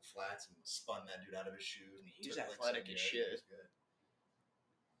in the flats and spun that dude out of his shoes. And He's took, like, athletic some as yards. shit. He was good.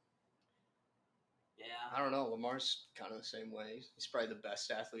 Yeah. I don't know. Lamar's kind of the same way. He's probably the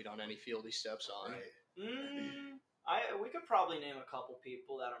best athlete on any field he steps on. Right. We could probably name a couple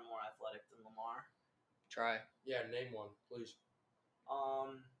people that are more athletic than Lamar. Try. Yeah, name one, please.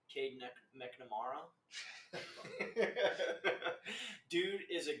 Cade McNamara. Dude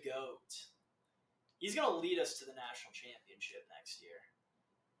is a goat. He's gonna lead us to the national championship next year.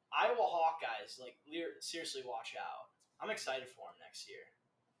 Iowa Hawkeyes, seriously, watch out. I'm excited for him next year,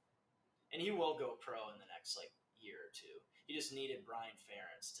 and he will go pro in the next year or 2. He just needed Brian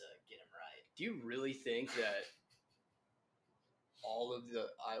Ferentz to get him right. Do you really think that all of the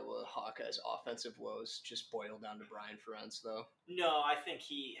Iowa Hawkeyes offensive woes just boil down to Brian Ferentz, though? No, I think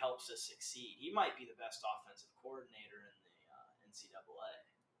he helps us succeed. He might be the best offensive coordinator in the NCAA.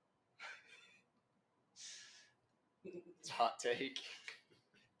 It's a hot take.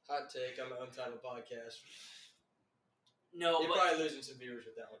 Hot take on my Untitled podcast. No, You're but probably losing some viewers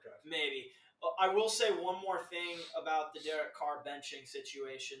with that one, Travis. maybe. I will say one more thing about the Derek Carr benching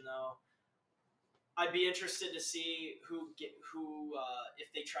situation, though. I'd be interested to see who if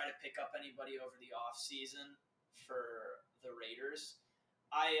they try to pick up anybody over the off season for the Raiders.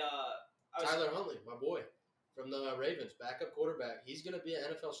 Tyler Huntley, my boy, from the Ravens, backup quarterback. He's going to be an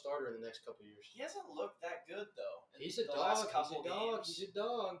NFL starter in the next couple of years. He hasn't looked that good though. He's a dog. He's a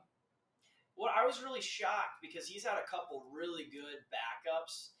dog. Well, I was really shocked because he's had a couple really good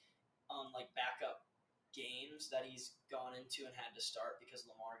backups, like backup games that he's gone into and had to start because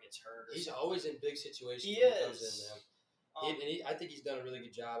Lamar gets hurt. He's always in big situations he when he is. comes in, man. I think he's done a really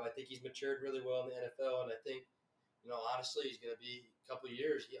good job. I think he's matured really well in the NFL, and I think, honestly, he's going to be a couple of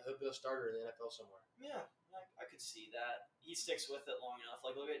years. He'll be a starter in the NFL somewhere. Yeah, I could see that. He sticks with it long enough.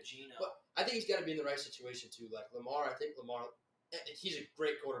 Like, look at Geno. But I think he's got to be in the right situation, too. Like, Lamar, he's a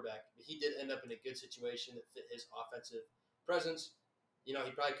great quarterback. But he did end up in a good situation that fit his offensive presence. He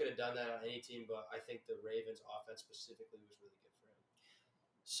probably could have done that on any team, but I think the Ravens' offense specifically was really good for him.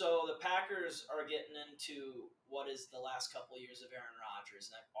 So the Packers are getting into what is the last couple of years of Aaron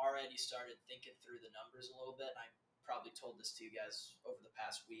Rodgers, and I've already started thinking through the numbers a little bit, and I probably told this to you guys over the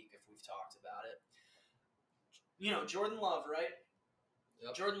past week if we've talked about it. Jordan Love, right?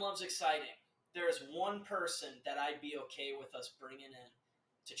 Yep. Jordan Love's exciting. There is one person that I'd be okay with us bringing in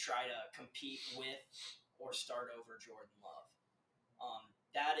to try to compete with or start over Jordan Love.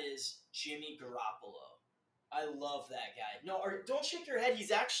 That is Jimmy Garoppolo. I love that guy. No, don't shake your head. He's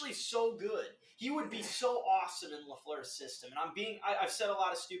actually so good. He would be so awesome in LaFleur's system. And I've said a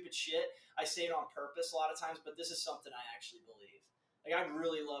lot of stupid shit. I say it on purpose a lot of times, but this is something I actually believe. Like, I'd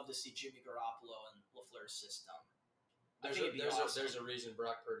really love to see Jimmy Garoppolo in LaFleur's system. There's a reason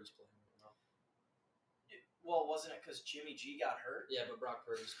Brock Purdy's playing right now. Well, wasn't it because Jimmy G got hurt? Yeah, but Brock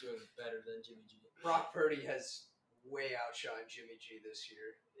Purdy's doing better than Jimmy G. Brock Purdy has way outshined Jimmy G this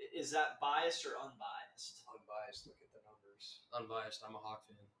year. Is that biased or unbiased? Unbiased. Look at the numbers. Unbiased. I'm a Hawk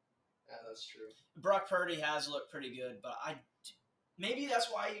fan. Yeah, that's true. Brock Purdy has looked pretty good, but maybe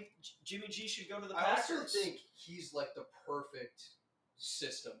that's why Jimmy G should go to the Packers. I also think he's like the perfect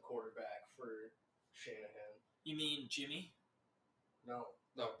system quarterback for Shanahan. You mean Jimmy? No,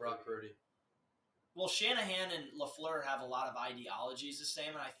 Brock Purdy. Well, Shanahan and LaFleur have a lot of ideologies the same,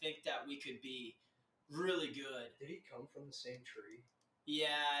 and I think that we could be really good. Did he come from the same tree?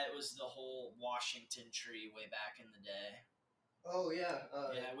 Yeah, it was the whole Washington tree way back in the day. Oh, yeah.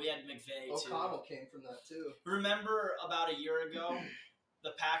 Yeah, we had McVay, too. O'Connell came from that, too. Remember about a year ago,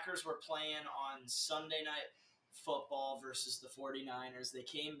 the Packers were playing on Sunday Night Football versus the 49ers. They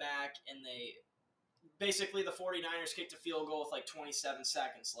came back, and basically the 49ers kicked a field goal with like 27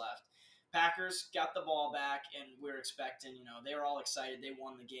 seconds left. Packers got the ball back, and we were expecting, they were all excited. They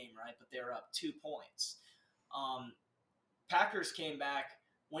won the game, right? But they were up 2 points. Packers came back,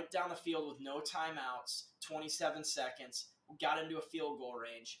 went down the field with no timeouts, 27 seconds, got into a field goal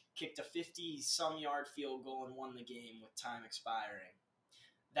range, kicked a 50-some-yard field goal, and won the game with time expiring.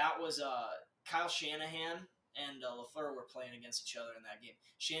 That was Kyle Shanahan and LaFleur were playing against each other in that game.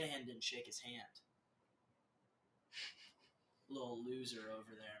 Shanahan didn't shake his hand. Little loser over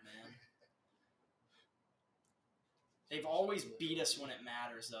there, man. They've always beat us when it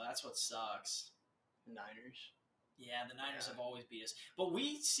matters, though. That's what sucks. Niners. Yeah, the Niners have always beat us. But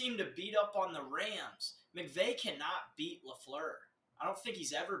we seem to beat up on the Rams. McVay cannot beat LaFleur. I don't think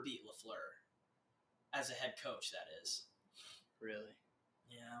he's ever beat LaFleur. As a head coach, that is. Really?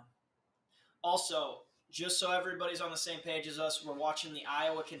 Yeah. Also, just so everybody's on the same page as us, we're watching the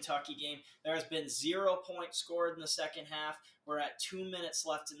Iowa-Kentucky game. There has been 0 points scored in the second half. We're at 2 minutes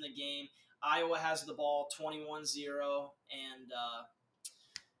left in the game. Iowa has the ball 21-0, and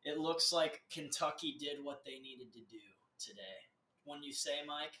it looks like Kentucky did what they needed to do today. When you say,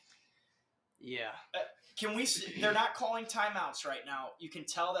 Mike? Yeah. They're not calling timeouts right now. You can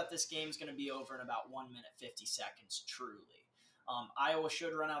tell that this game's going to be over in about 1 minute, 50 seconds, truly. Iowa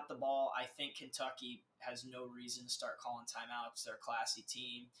should run out the ball. I think Kentucky has no reason to start calling timeouts. They're a classy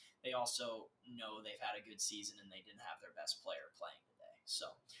team. They also know they've had a good season and they didn't have their best player playing today.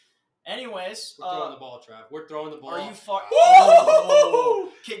 So, anyways. We're throwing the ball, Trav. We're throwing the ball. Are you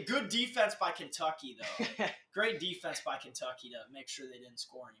Okay, good defense by Kentucky, though. Great defense by Kentucky to make sure they didn't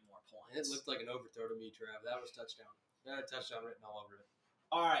score any more points. It looked like an overthrow to me, Trav. That was touchdown. That had touchdown written all over it.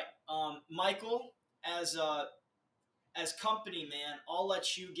 All right. Michael, as company man, I'll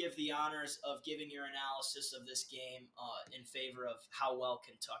let you give the honors of giving your analysis of this game in favor of how well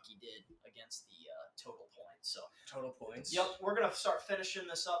Kentucky did against the total points. So total points? Yep, we're going to start finishing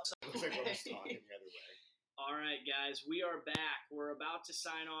this up. Looks like we're talking the other way. All right, guys, we are back. We're about to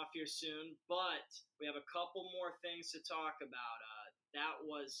sign off here soon, but we have a couple more things to talk about.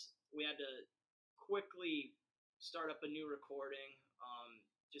 We had to quickly start up a new recording.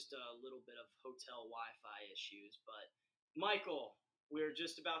 just a little bit of hotel Wi-Fi issues. But Michael, we're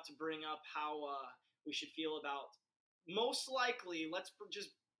just about to bring up how we should feel about most likely. Let's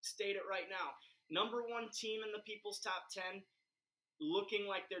just state it right now. Number 1 team in the People's Top 10, looking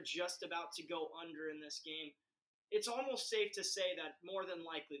like they're just about to go under in this game. It's almost safe to say that more than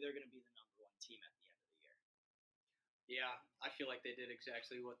likely they're going to be the number 1 team at the end of the year. Yeah, I feel like they did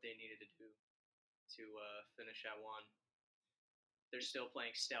exactly what they needed to do to finish at 1. They're still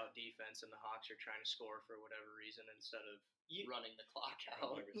playing stout defense, and the Hawks are trying to score for whatever reason instead of running the clock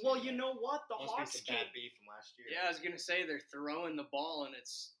out. Well, you know what? The Hawks bad beef from last year. Yeah, I was going to say they're throwing the ball, and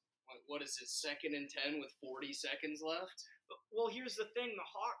it's, what is it, 2nd and 10 with 40 seconds left? Well, here's the thing. The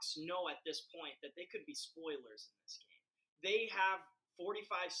Hawks know at this point that they could be spoilers in this game. They have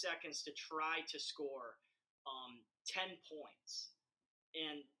 45 seconds to try to score 10 points.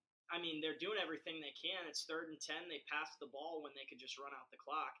 And, I mean, they're doing everything they can. It's 3rd and 10. They pass the ball when they could just run out the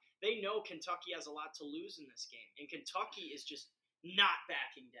clock. They know Kentucky has a lot to lose in this game. And Kentucky is just not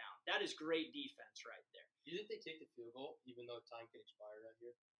backing down. That is great defense right there. Do you think they take the field goal, even though time can expire right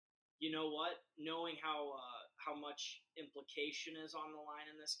here? You know what? Knowing how much implication is on the line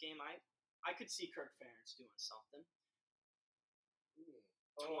in this game, I could see Kirk Ferentz doing something.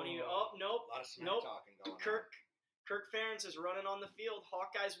 20. Oh, nope. A lot of smack talking going on. Kirk Ferentz is running on the field.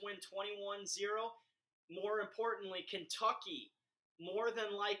 Hawkeyes win 21-0. More importantly, Kentucky more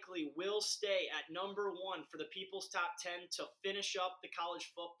than likely will stay at number 1 for the People's Top 10 to finish up the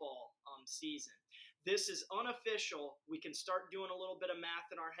college football season. This is unofficial. We can start doing a little bit of math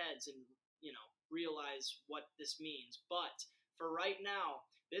in our heads and, realize what this means. But for right now,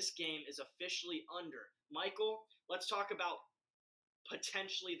 this game is officially under. Michael, let's talk about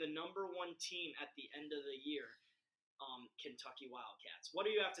potentially the number 1 team at the end of the year. Kentucky Wildcats. What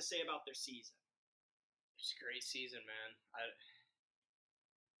do you have to say about their season? It's a great season, man.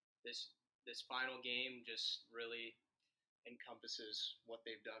 This final game just really encompasses what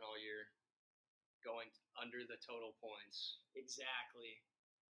they've done all year, going under the total points. Exactly.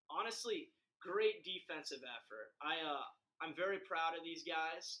 Honestly, great defensive effort. I'm very proud of these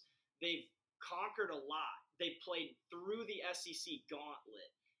guys. They've conquered a lot. They played through the SEC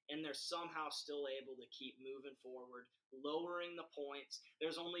gauntlet, and they're somehow still able to keep moving forward, lowering the points.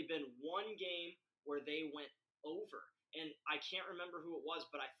 There's only been 1 game where they went over, and I can't remember who it was,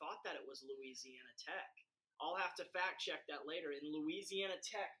 but I thought that it was Louisiana Tech. I'll have to fact check that later. And Louisiana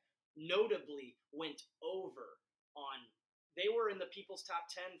Tech notably went over on – they were in the People's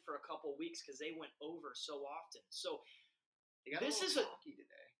Top 10 for a couple weeks because they went over so often. So this is Kentucky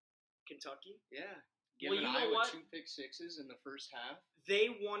today. Kentucky? Yeah. Well, Given you know Iowa what? 2 pick sixes in the first half.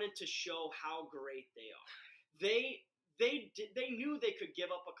 They wanted to show how great they are. They knew they could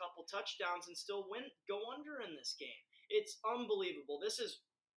give up a couple touchdowns and still go under in this game. It's unbelievable. This is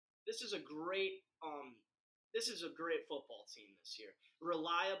a great football team this year.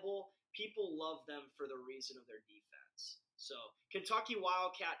 Reliable. People love them for the reason of their defense. So Kentucky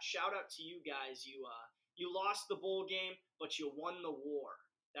Wildcats, shout out to you guys. You lost the bowl game, but you won the war.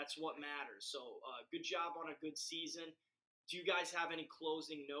 That's what matters. So good job on a good season. Do you guys have any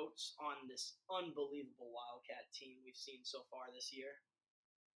closing notes on this unbelievable Wildcat team we've seen so far this year?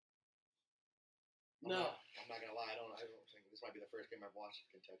 No. I'm not gonna lie. I don't think this might be the first game I've watched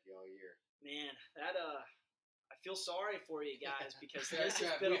of Kentucky all year. Man, that I feel sorry for you guys because this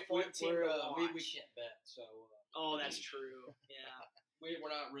has been a fun team to watch. We can't bet, so. Oh, that's true. Yeah.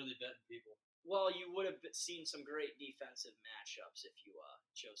 We're not really betting people. Well, you would have seen some great defensive matchups if you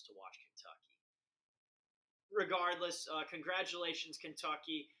chose to watch Kentucky. Regardless, congratulations,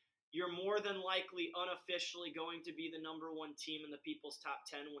 Kentucky. You're more than likely unofficially going to be the number 1 team in the People's Top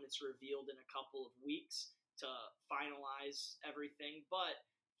 10 when it's revealed in a couple of weeks to finalize everything. But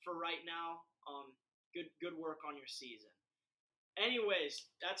for right now, good work on your season.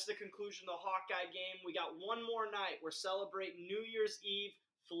 Anyways, that's the conclusion of the Hawkeye game. We got one more night. We're celebrating New Year's Eve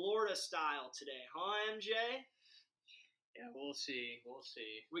Florida style today, huh, MJ? Yeah, we'll see. We'll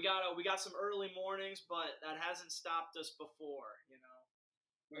see. We got some early mornings, but that hasn't stopped us before,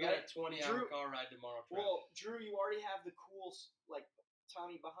 We got a 20-hour car ride tomorrow. Trev. Well, Drew, you already have the cool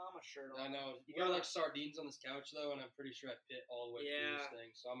Tommy Bahama shirt on. I know. We're like sardines on this couch though, and I'm pretty sure I fit all the way through this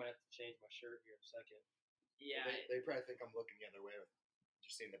thing, so I'm gonna have to change my shirt here in a second. Yeah. They probably think I'm looking the other way with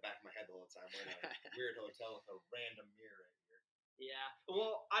just seeing the back of my head the whole time. We're in a weird hotel with a random mirror right here. Yeah.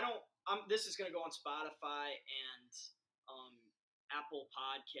 Well, this is gonna go on Spotify and Apple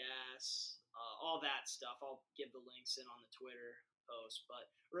Podcasts, all that stuff. I'll give the links in on the Twitter post. But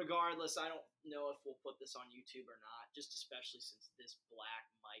regardless, I don't know if we'll put this on YouTube or not, just especially since this black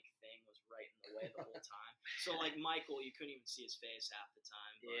mic thing was right in the away the whole time. So, like, Michael, you couldn't even see his face half the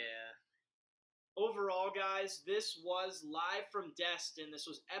time. But Yeah. overall, guys, this was live from Destin. This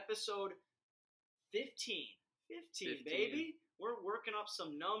was episode 15. 15, baby. We're working up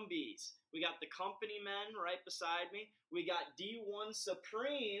some numbies. We got the company men right beside me. We got D1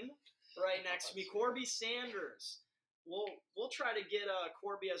 Supreme right next to me. Korby Sanders. We'll try to get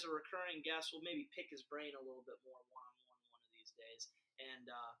Korby as a recurring guest. We'll maybe pick his brain a little bit more one-on-one one of these days. And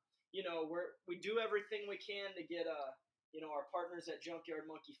we do everything we can to get our partners at Junkyard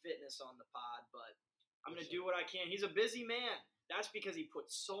Monkey Fitness on the pod, but I'm going to do what I can. He's a busy man. That's because he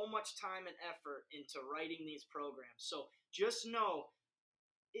puts so much time and effort into writing these programs. So just know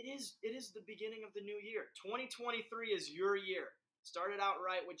it is the beginning of the new year. 2023 is your year. Start it out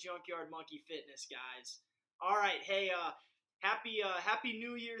right with Junkyard Monkey Fitness, guys. All right, hey, happy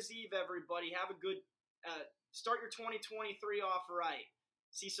New Year's Eve, everybody. Have a good start your 2023 off right.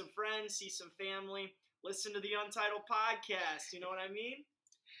 See some friends, see some family. Listen to the Untitled Podcast. You know what I mean?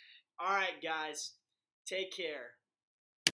 All right, guys. Take care.